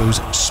one of those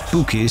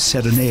spooky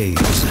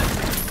serenades.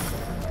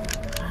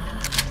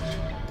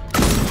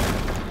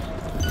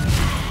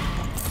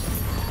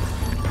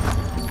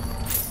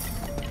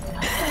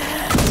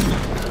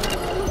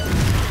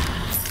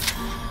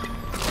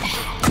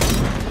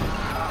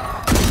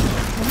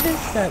 What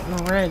is that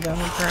red on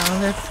the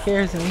ground? That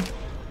scares me.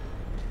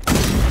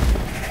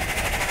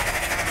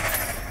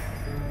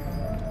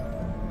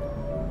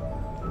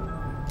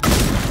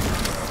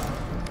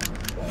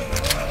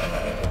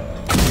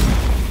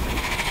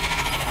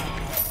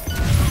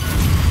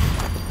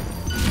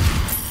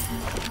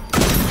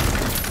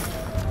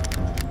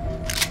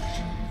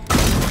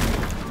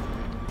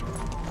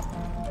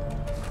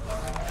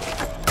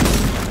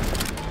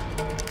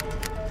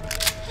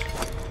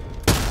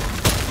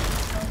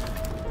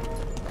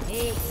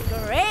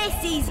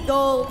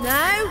 Gold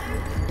now.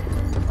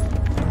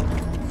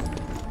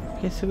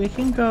 Okay, so we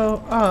can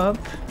go up.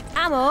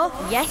 Ammo?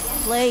 Yes,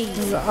 please.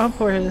 We go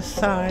up or to the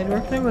side.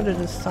 We're gonna go to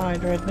the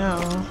side right now.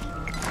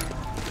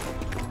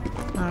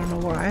 I don't know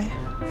why.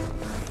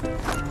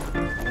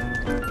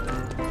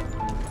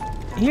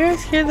 You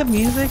guys hear the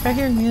music? I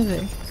hear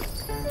music.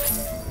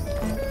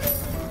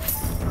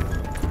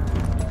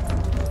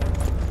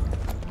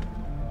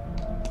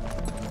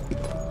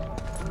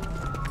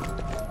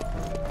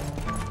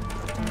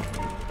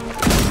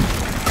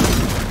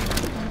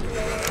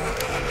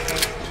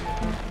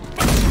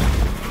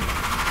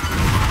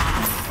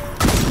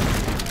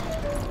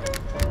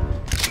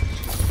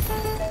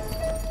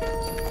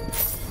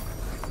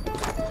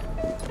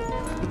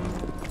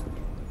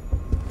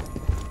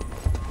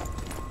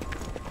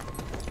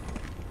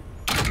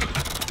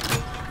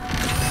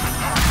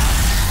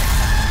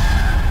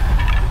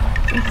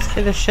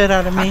 Get the shit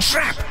out of me. A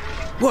trap!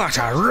 What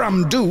a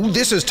rum-do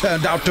this has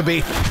turned out to be.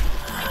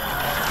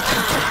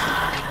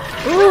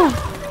 Ooh.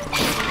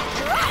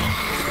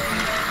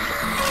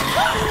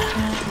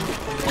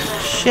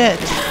 Shit.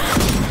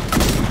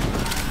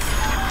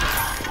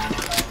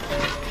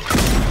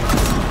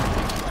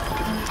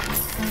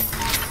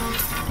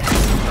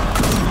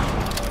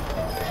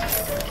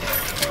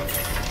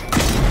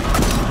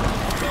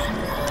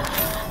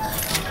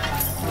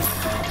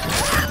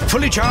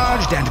 Fully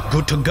charged and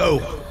good to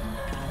go.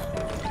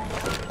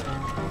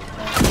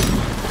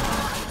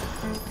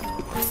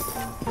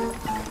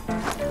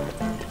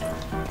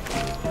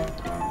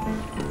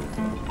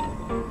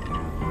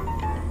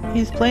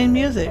 He's playing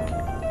music.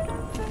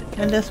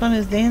 And this one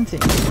is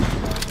dancing.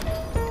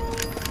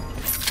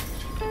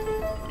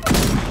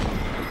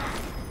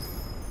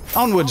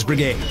 Onwards,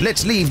 Brigade.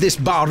 Let's leave this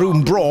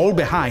barroom brawl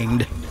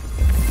behind.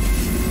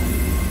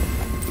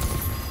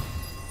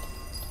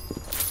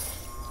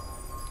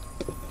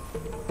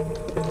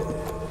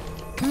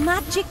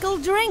 Magical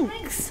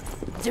drinks.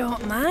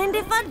 Don't mind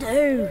if I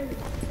do.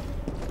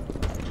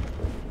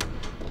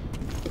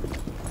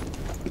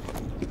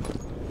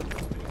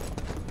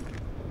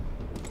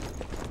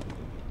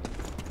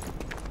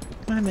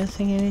 Am I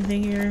missing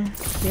anything here?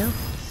 Yep,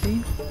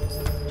 see?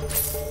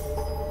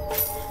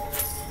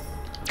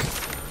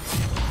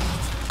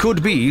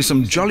 Could be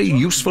some jolly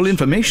useful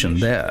information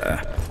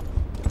there.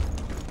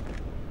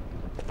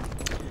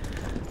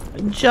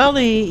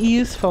 Jolly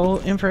useful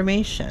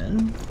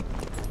information.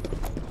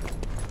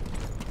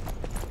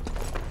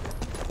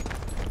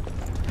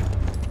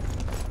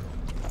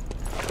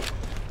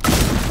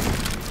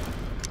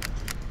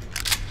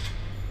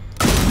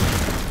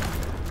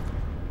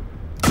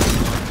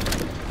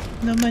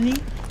 No money?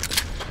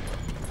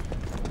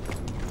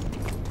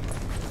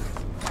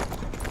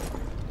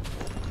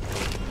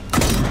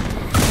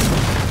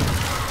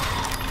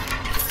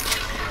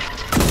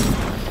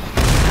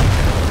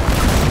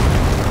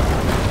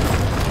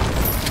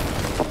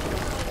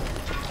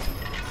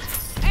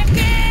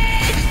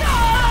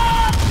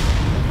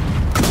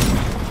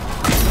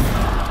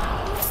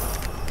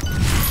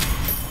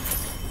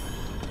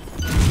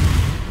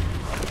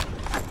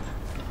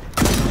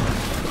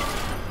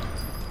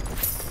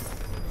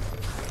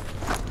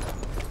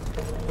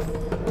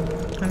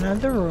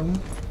 Another room.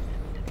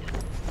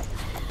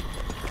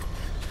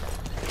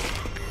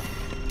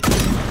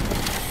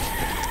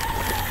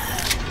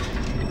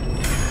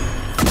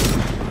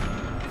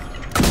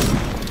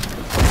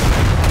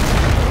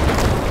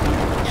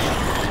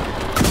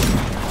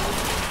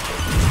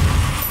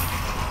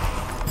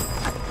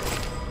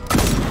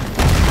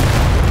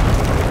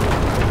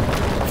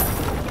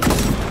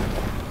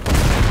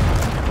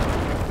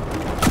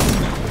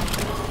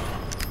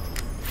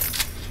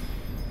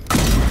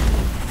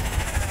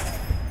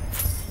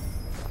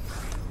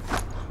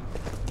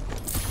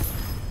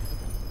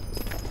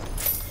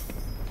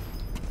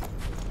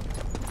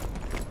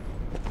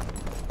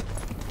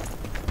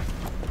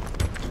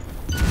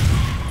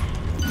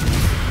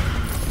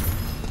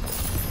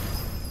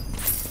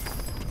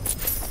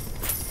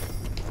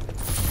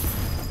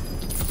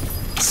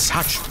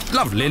 Such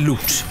lovely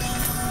loot.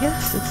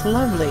 Yes, it's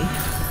lovely.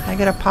 I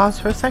gotta pause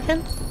for a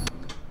second.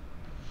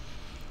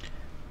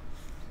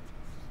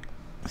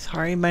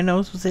 Sorry, my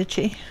nose was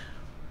itchy.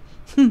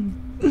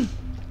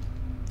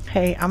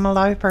 Hey, I'm a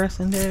live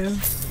person too.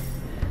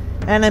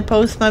 And I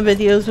post my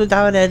videos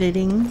without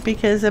editing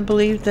because I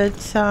believe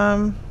that,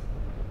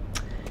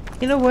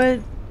 you know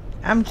what?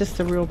 I'm just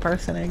a real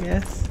person, I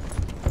guess.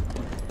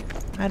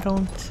 I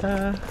don't,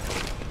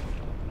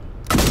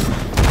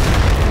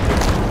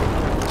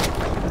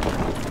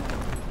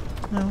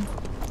 no.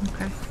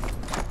 Okay.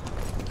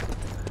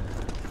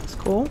 It's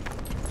cool.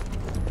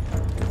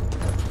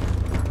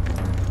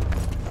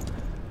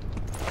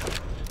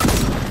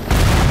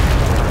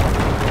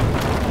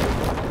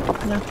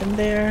 Nothing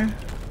there.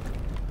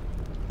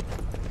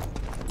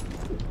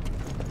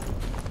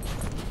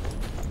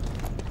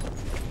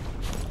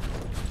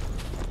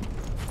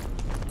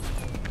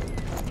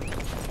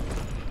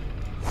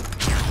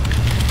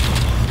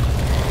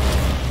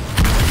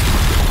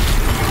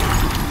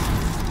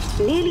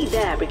 Nearly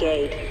there,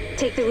 Brigade.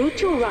 Take the route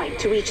to your right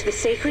to reach the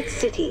sacred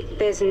city.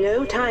 There's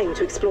no time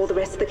to explore the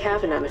rest of the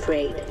cavern, I'm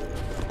afraid.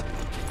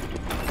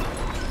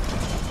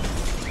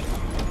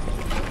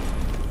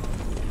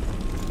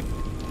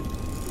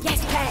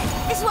 Yes,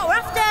 Pet. This is what we're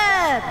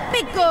after.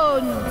 Big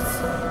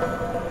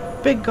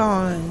guns. Big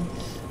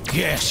guns.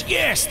 Yes,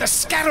 yes, the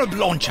scarab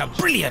launcher,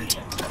 brilliant.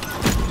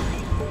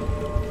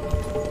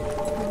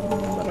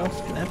 What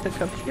else can I pick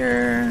up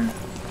here?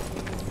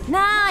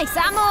 Nice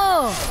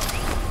ammo!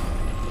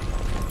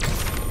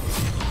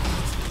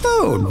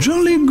 Oh,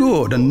 jolly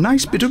good. A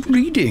nice bit of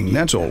reading.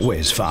 That's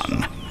always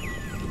fun.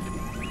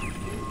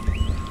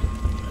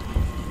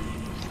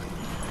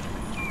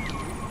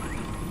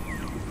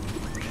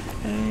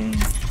 Okay.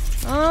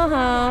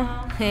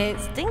 Uh-huh.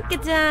 It's stinker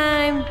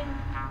time.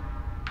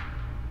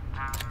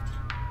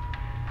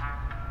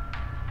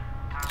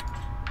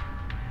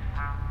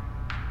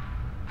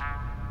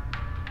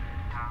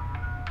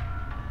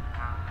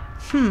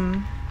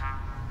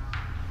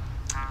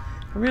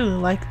 I really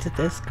liked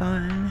this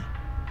gun.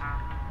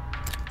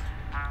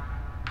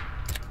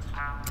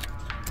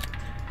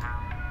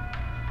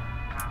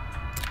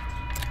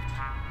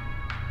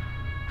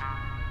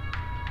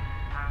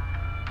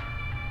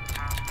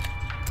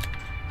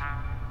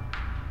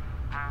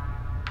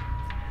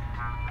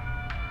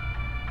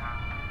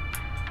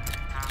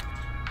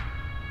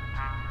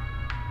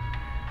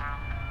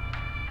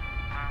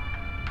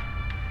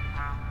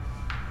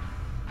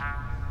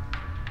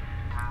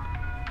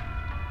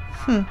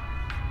 Okay.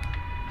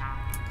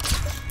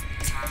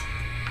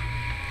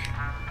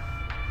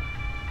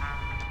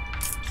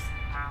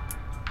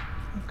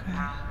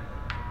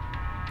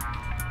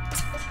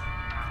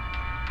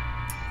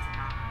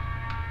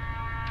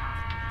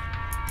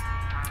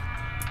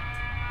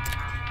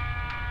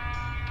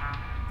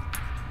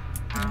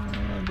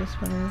 This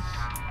one is.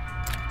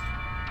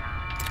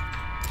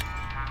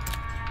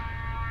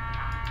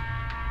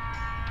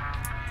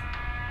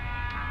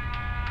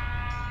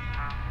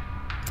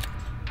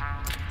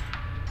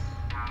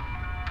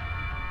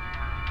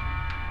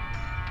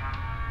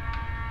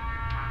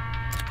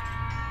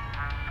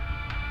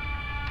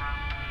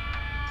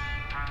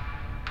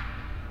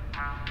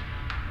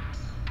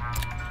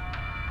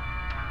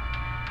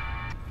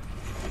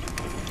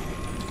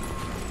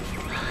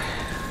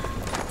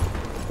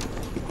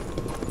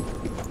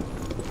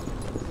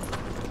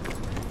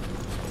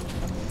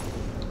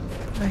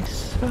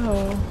 So,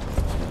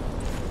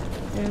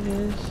 there it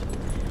is.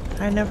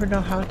 I never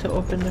know how to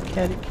open the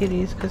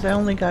kitties because I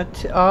only got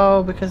two.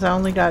 Oh, because I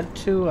only got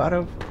 2 out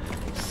of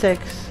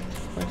 6.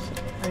 Of course,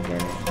 I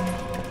get it.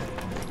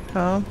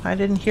 Oh, I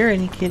didn't hear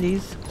any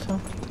kitties, so.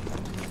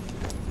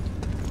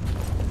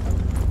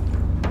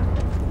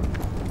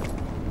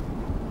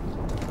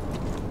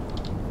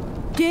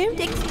 Don't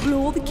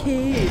explore the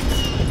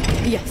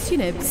caves. Yes, you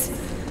nibs.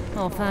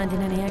 Or finding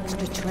any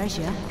extra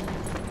treasure.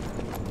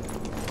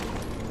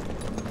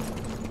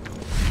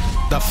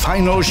 The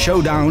final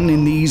showdown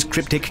in these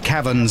cryptic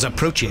caverns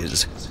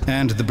approaches,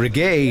 and the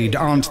Brigade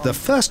aren't the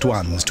first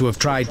ones to have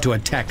tried to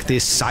attack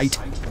this site.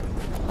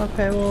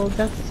 Okay, well,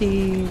 that's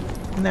the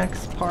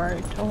next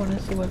part. I want to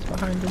see what's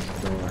behind this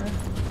door.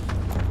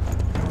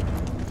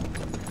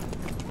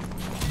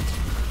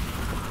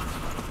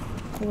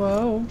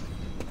 Whoa.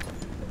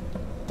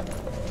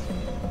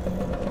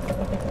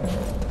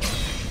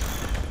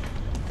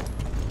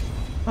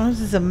 Oh,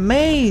 this is a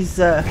maze.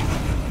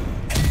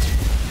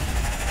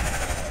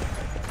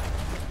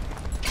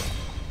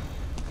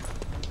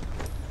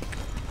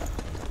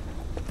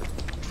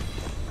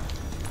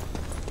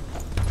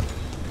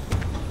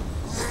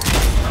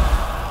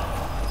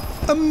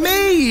 A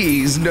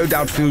maze, no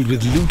doubt filled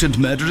with loot and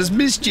murderous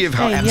mischief.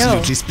 How Hey,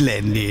 absolutely yo.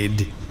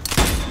 splendid.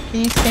 Can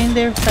you stand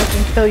there so I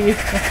can kill you?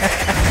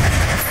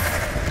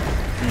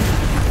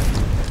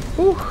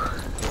 Whew.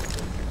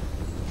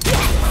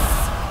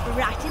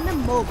 Right in the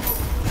mug.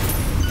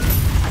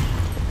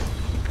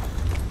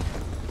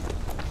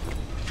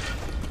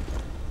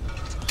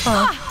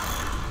 Huh.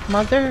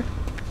 Mother?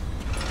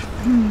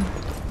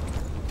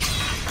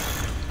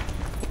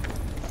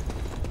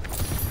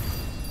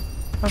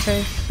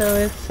 Okay, so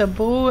it's a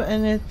bull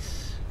and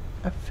it's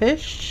a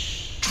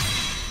fish?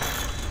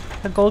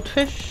 A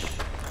goldfish?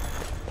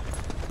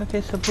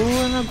 Okay, so bull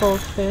and a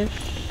goldfish.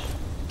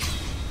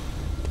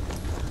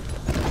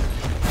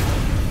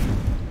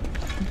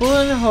 Bull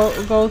and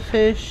a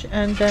goldfish,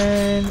 and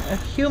then a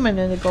human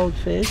and a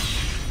goldfish.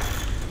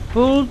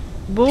 Bull,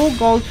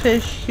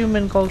 goldfish,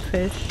 human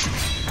goldfish.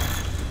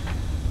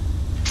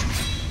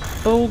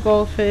 Bull,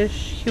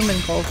 goldfish, human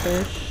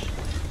goldfish.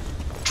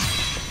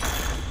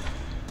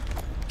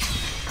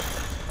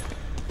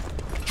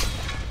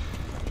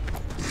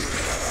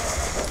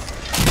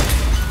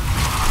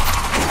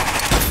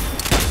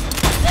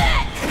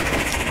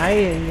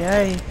 Ay, ay,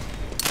 ay.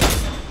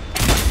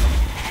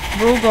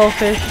 Bull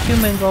goldfish,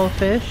 human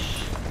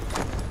goldfish.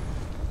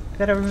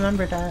 Gotta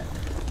remember that.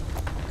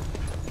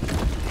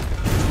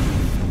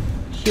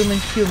 Human,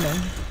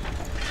 human.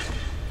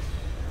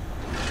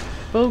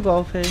 Bull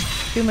goldfish,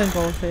 human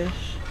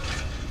goldfish.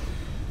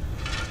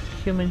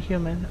 Human,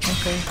 human.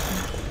 Okay.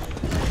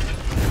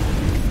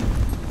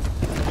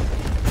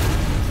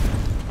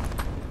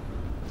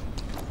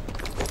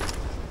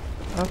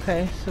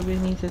 Okay, so we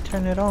need to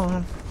turn it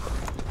on.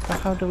 But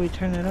how do we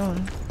turn it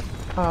on?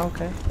 Oh,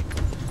 okay.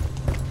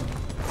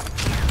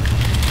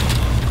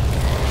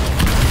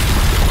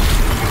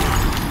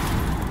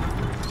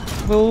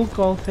 Bull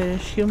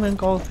goldfish, human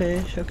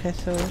goldfish. Okay,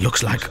 so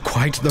Looks like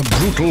quite the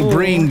brutal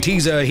brain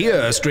teaser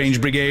here,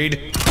 Strange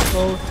Brigade.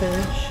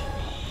 goldfish,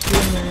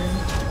 human,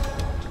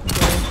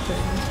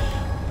 goldfish.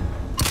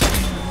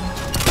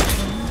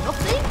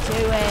 Nothing to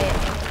it.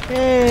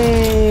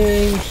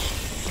 Hey!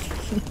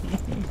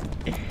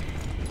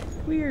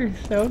 We're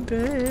so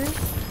good.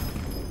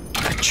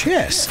 A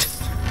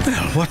chest?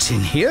 Well, what's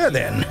in here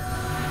then?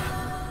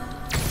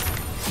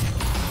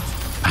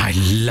 I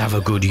love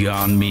a good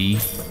yarn me.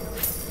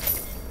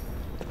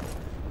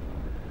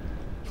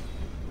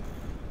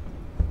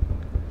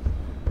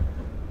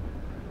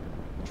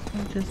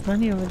 There's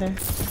money over there.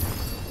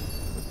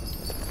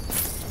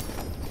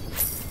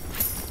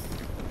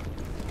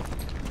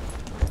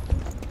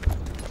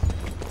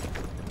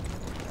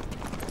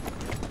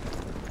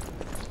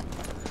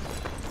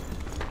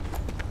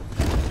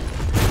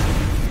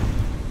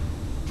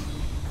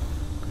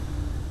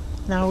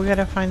 Now we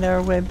gotta find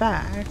our way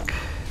back,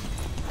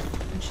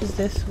 which is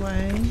this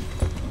way.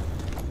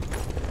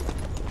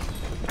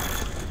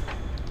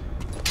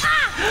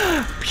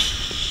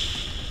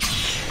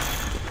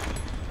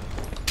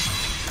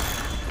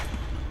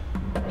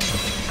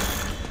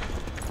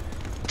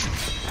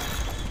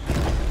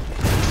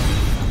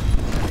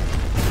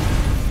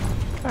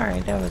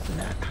 Alright, that wasn't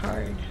that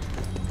hard.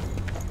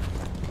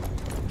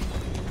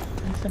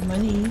 And some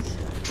monies.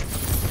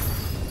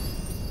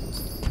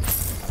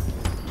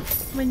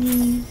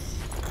 Monies.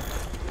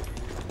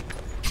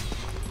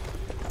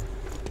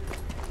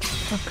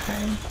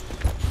 Okay.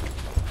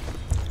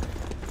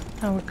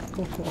 Now we can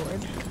go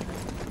forward.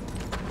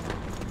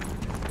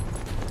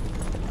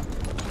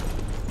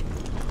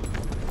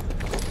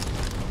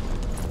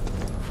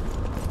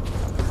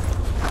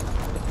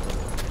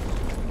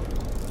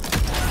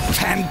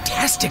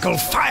 Fantastical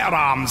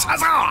firearms!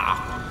 Huzzah!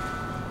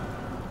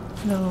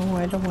 No,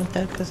 I don't want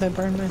that because I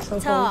burn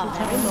myself all the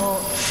time.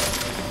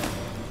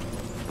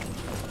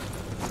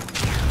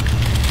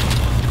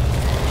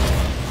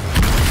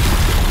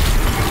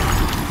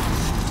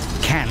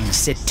 Can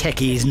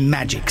Siteki's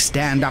magic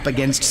stand up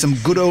against some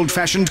good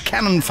old-fashioned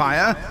cannon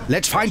fire?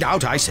 Let's find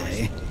out, I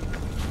say.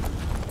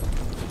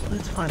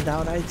 Let's find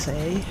out, I'd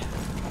say.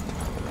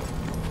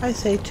 I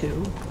say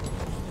two.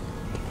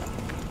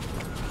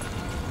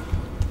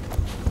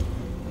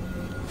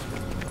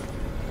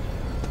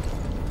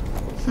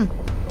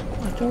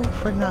 A door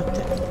for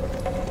nothing.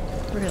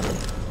 Really.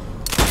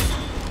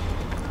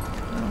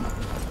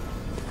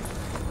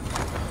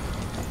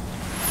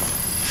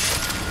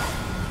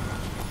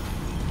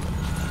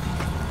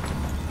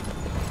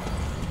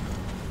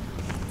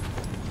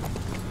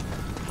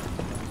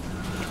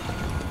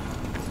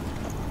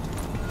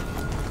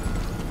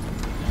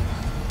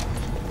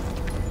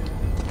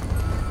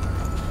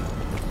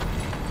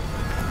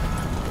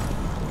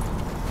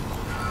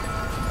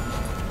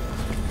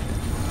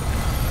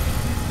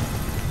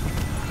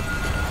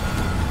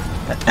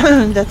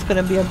 That's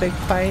gonna be a big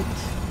fight.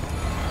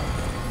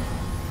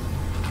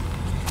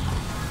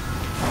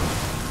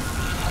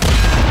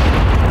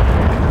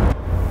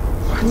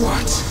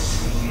 What?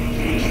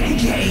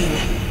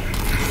 Again?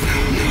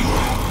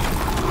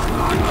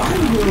 I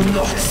will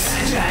not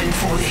stand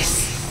for this.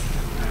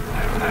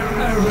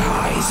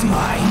 Arise,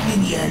 my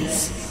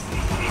minions.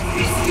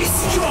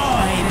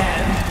 Destroy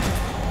them.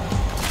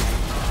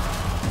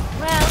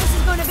 Well, this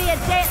is going to be a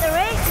day at the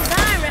races,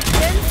 I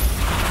reckon.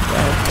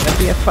 Yeah, it's gonna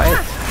be a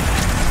fight.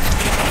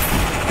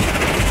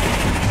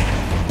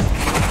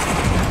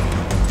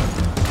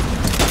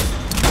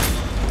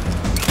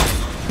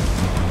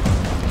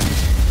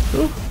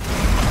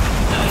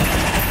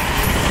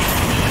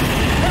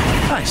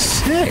 I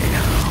say,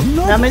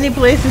 Not many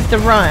places to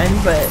run,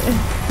 but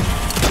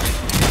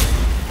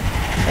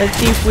let's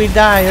see if we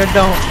die or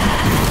don't.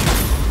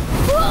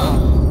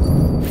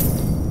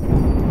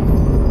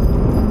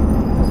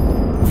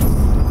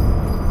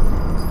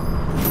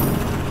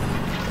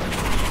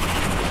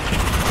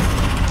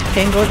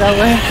 Can't go that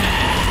way.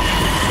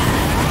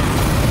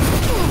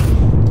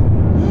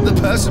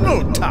 the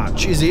personal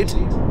touch, is it?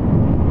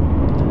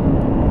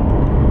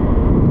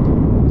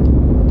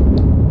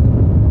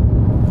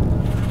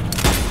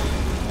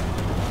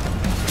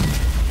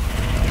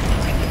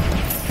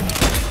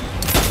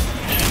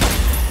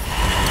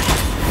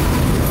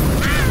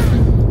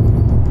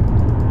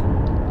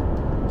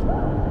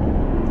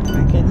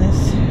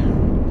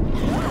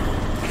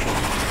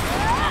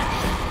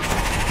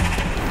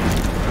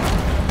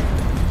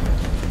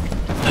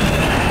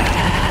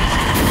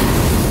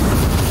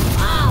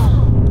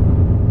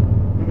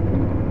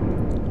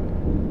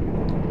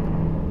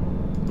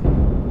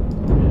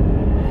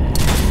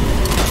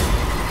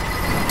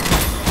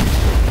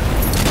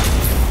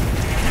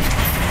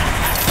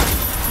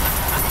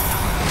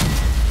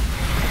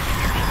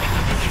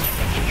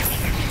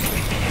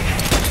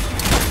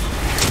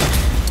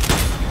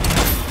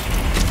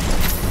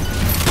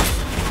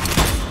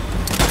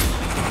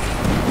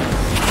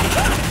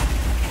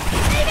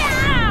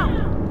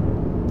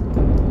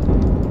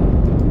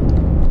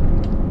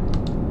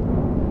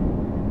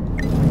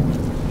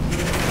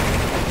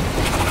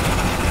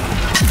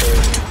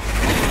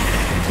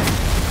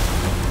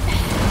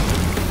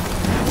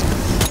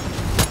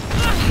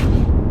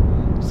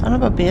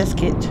 Son of a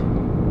biscuit.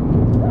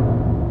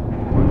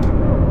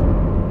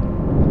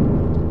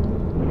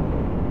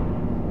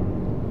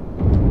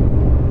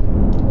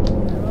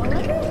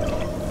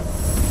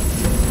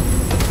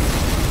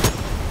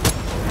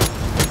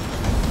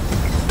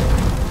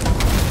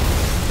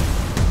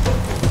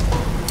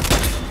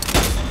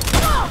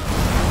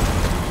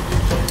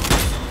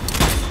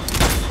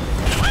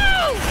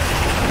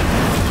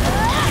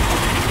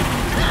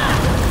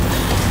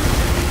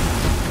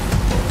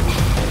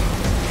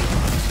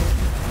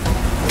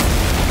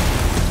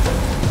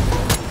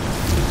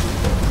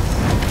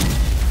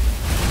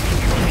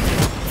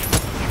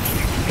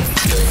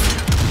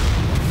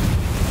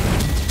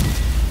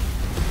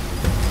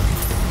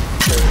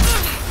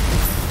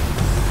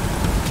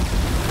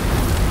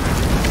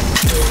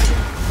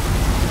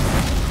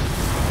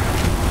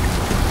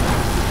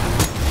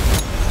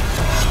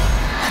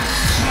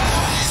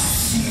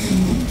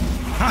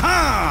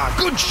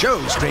 Good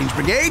show, Strange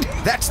Brigade.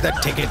 That's the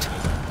ticket.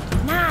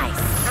 Nice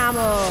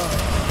ammo.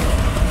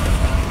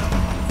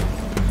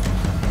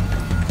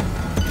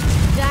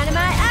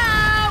 Dynamite out.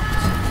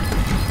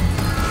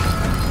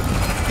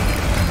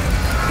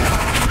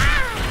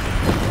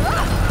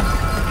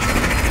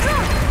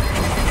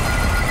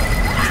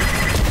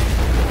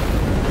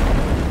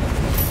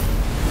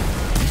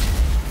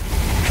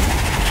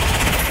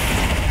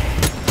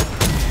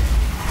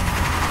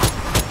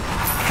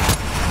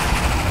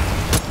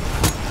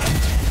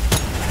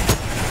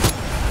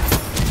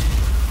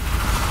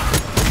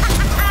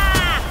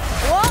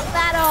 Walk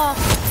that off.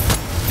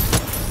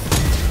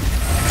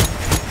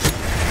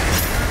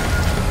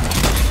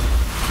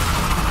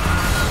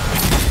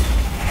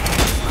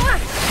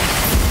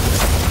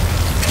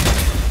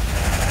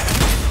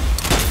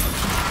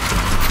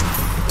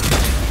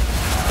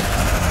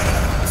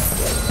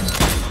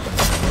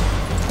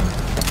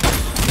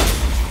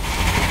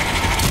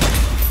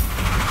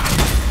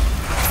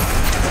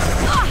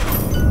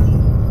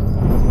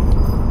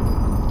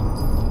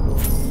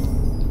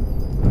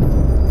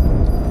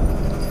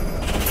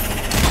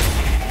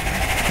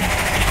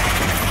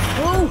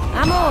 Ooh,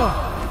 ammo.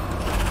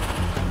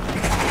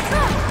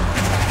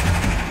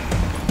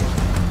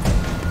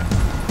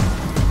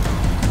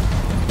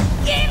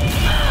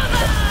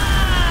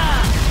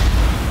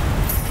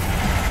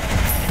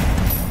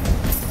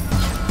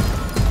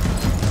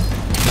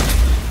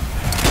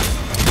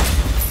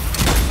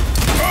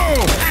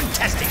 Oh,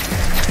 fantastic.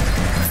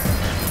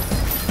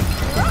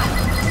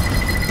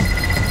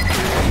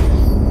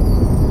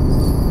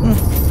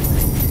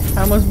 I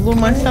almost blew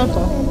myself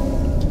off.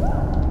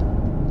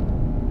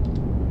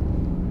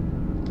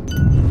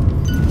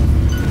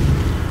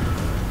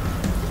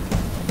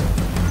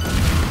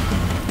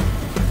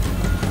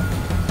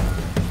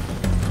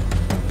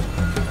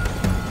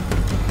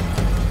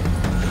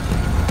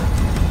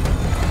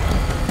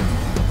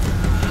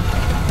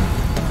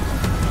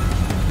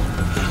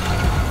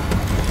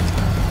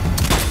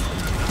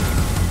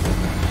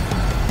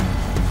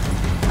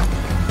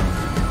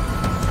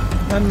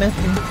 I'm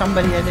missing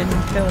somebody I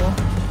didn't kill.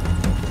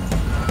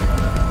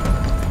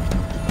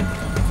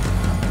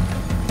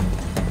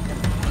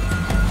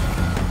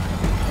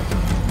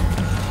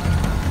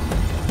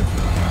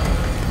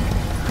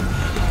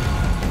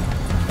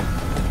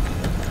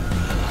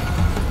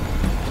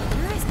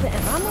 Nice bit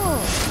of ammo.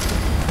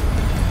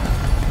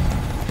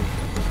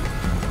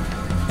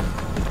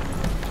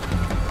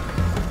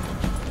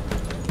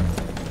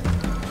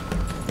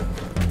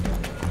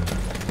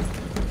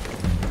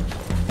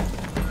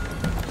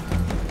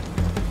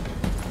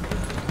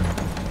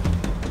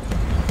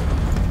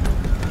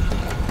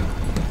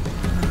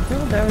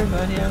 Killed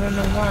everybody, I don't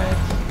know why.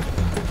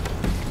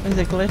 Is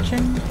it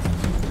glitching?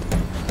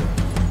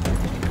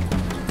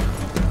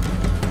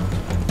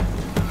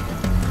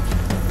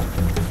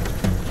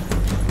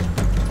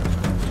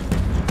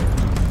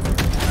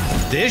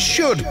 This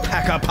should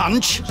pack a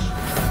punch.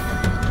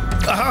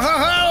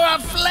 Oh, a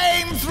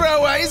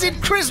flamethrower! Is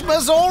it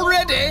Christmas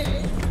already?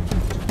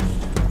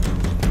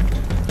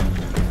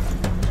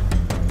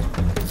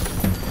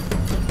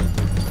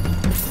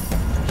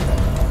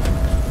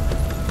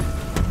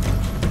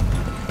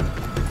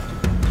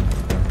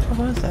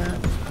 What was that?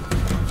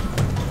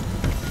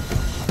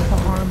 The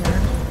armor.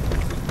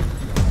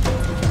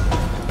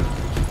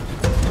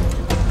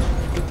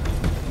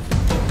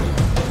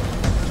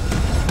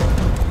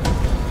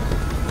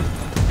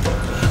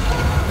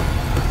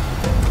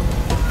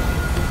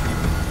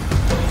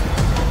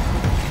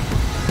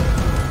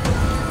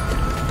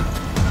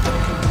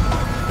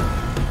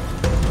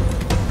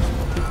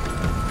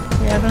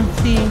 Yeah, I don't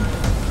see.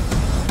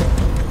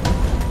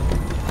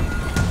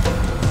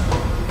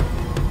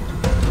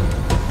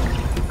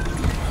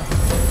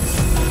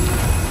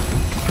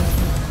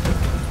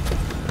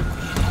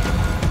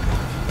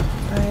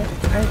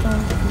 I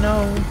don't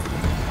know.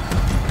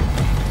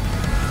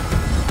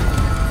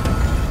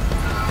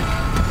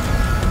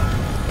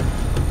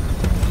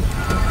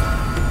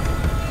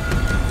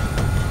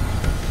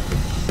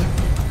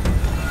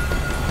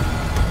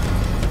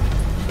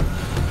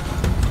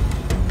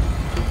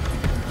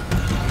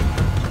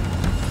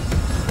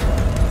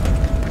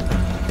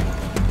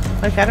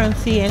 Like, I don't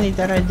see any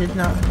that I did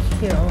not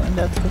kill, and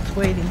that's what's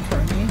waiting for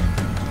me.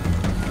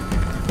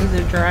 Is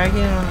a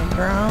dragon on the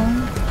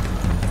ground?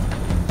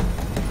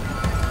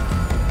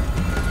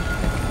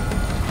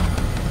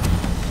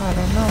 I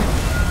don't know.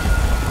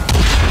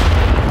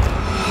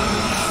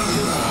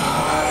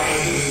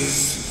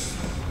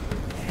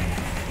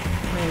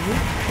 Maybe.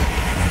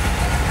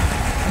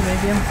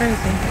 Maybe I'm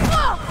crazy.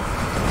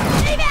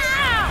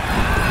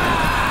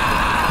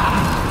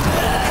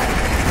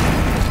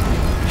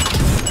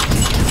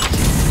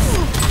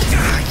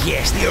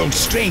 Yes, the old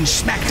strange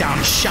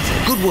smackdown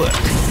shuffle. Good work.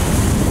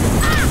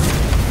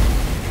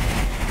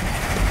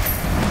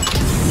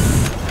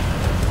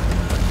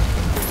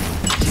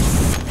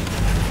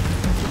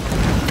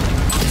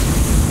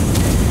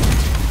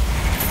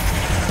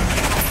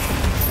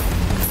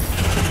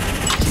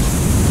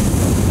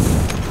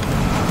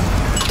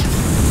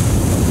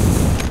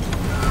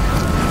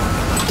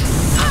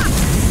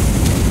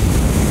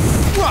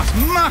 What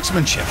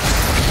marksmanship!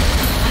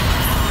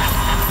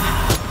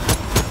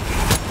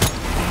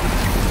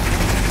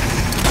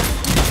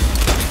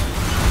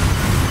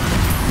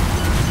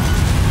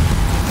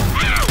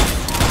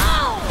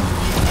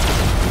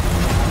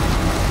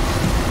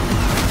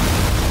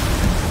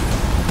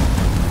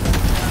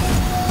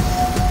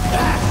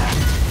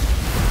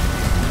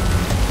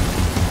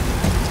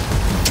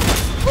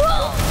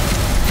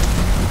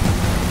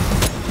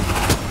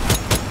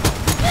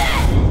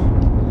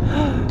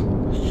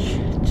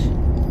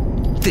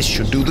 This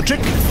should do the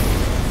trick.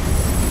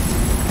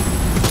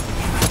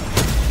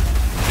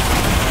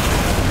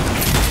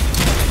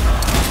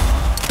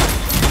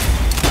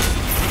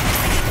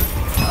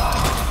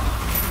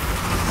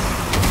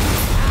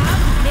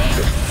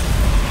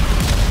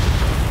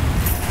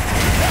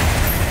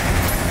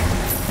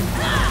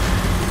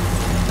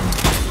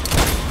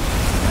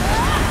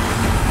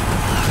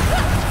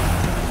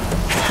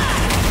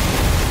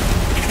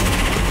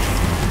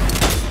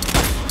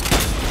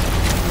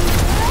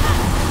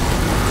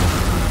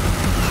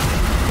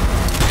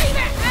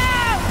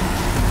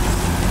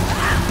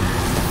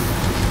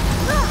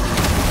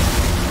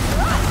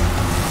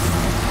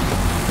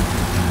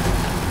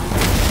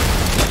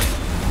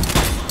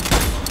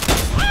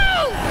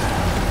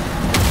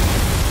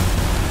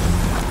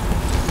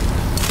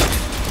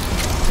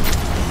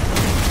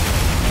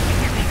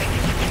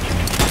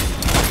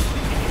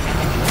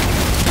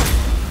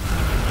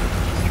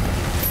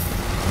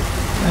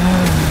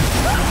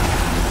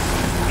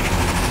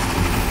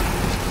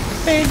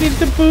 Baby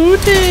the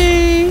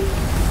booty.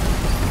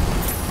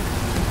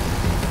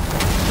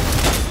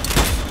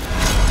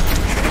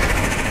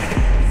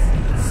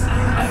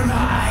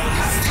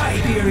 Arise,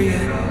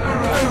 Tiberian.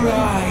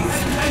 Arise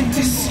and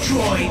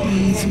destroy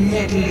these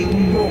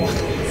meddling mortals.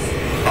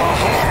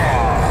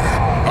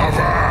 Aha!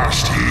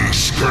 Avast, ye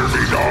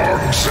scurvy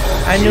dogs!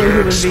 I knew he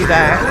would be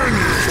back.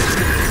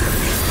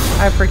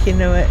 I freaking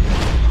knew it.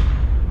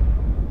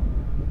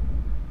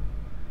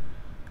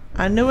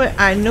 I knew it,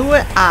 I knew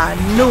it, I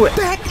knew it.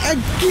 Back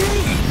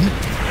again?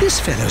 This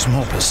fellow's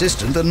more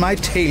persistent than my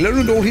tailor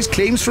and all his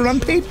claims for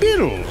unpaid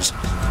bills.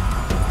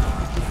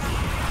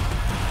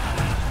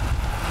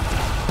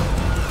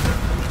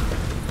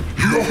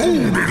 Yo-ho,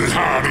 little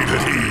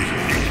hardy-litty!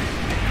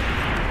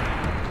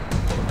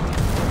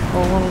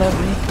 Oh, won't let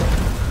me.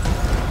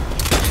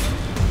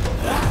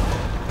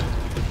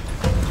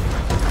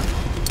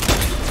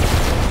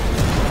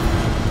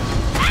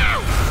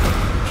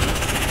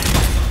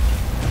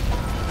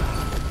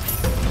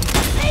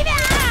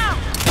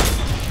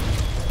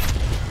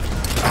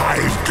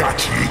 I've got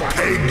ye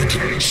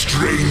pegged,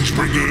 strange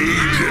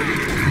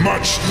brigade,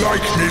 much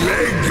like me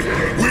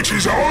leg, which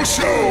is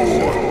also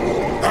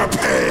a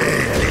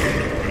peg.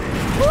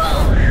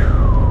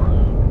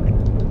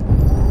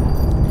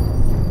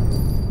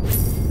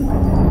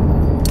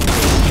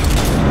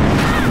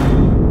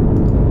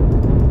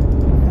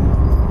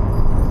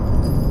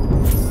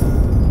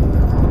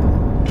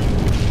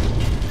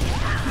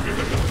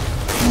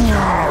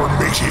 Our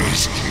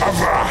mateys,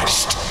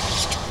 avast!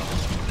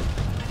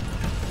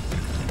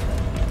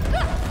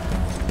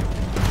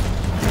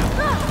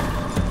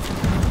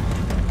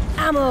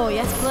 Ammo,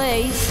 yes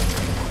please.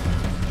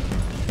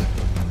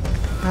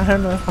 I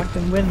don't know if I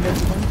can win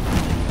this one.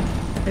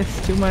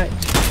 It's too much.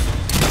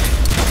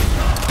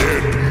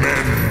 Dead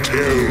men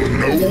tell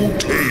no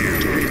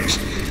tales,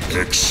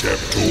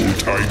 except old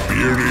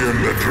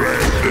Tiberian the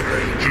Dread.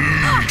 He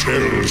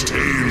tells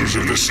tales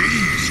of the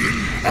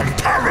sea, and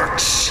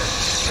parrots,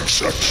 and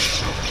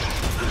such.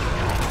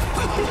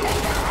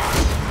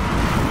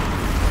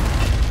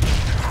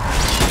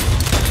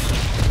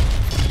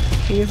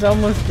 He's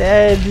almost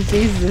dead.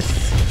 Jesus.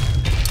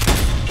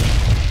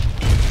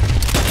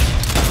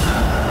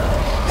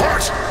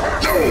 What?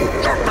 No!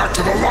 Not back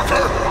to the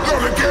locker!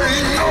 Not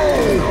again, no!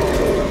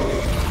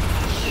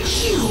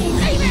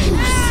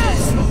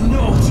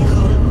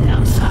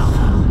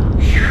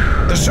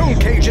 The soul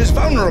cage is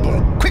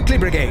vulnerable. Quickly,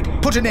 Brigade,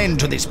 put an end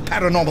to this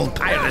paranormal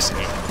piracy.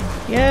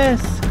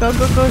 Yes. Go,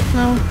 go, go,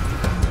 Snow.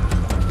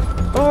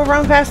 Oh,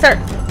 run faster.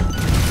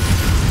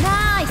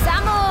 Nice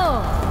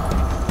ammo.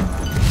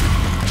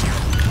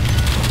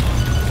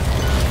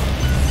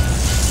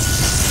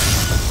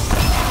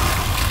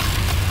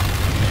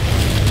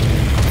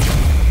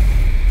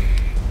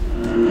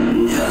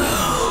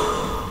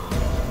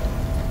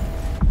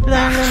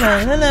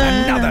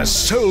 Another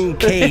soul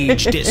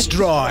cage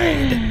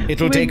destroyed.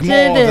 It'll take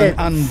more than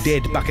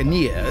undead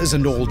buccaneers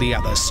and all the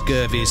other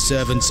scurvy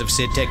servants of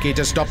Siteki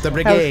to stop the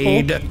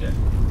brigade.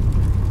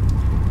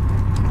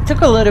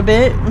 Took a little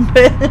bit,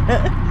 but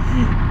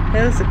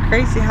that was a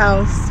crazy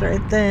house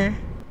right there.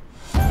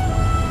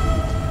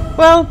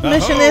 Well,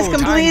 mission is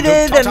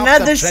completed.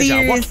 Another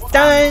series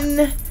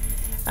done.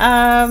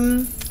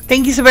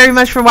 Thank you so very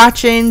much for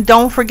watching.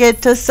 Don't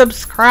forget to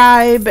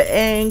subscribe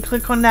and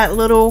click on that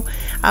little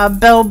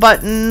bell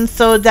button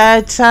so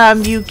that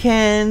you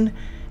can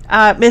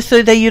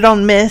so that you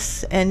don't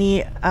miss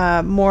any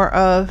more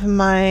of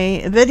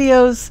my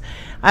videos.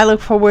 I look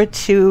forward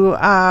to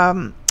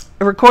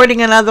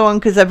recording another one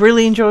because I've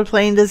really enjoyed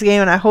playing this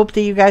game, and I hope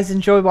that you guys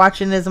enjoy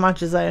watching as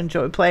much as I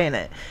enjoy playing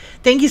it.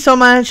 Thank you so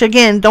much.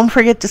 Again, don't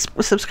forget to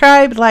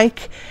subscribe,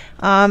 like,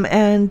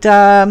 and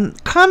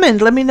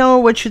comment. Let me know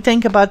what you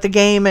think about the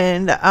game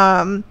and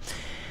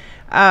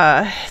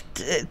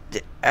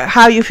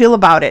how you feel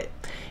about it.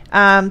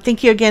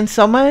 Thank you again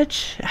so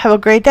much. Have a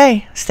great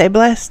day. Stay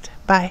blessed.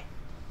 Bye.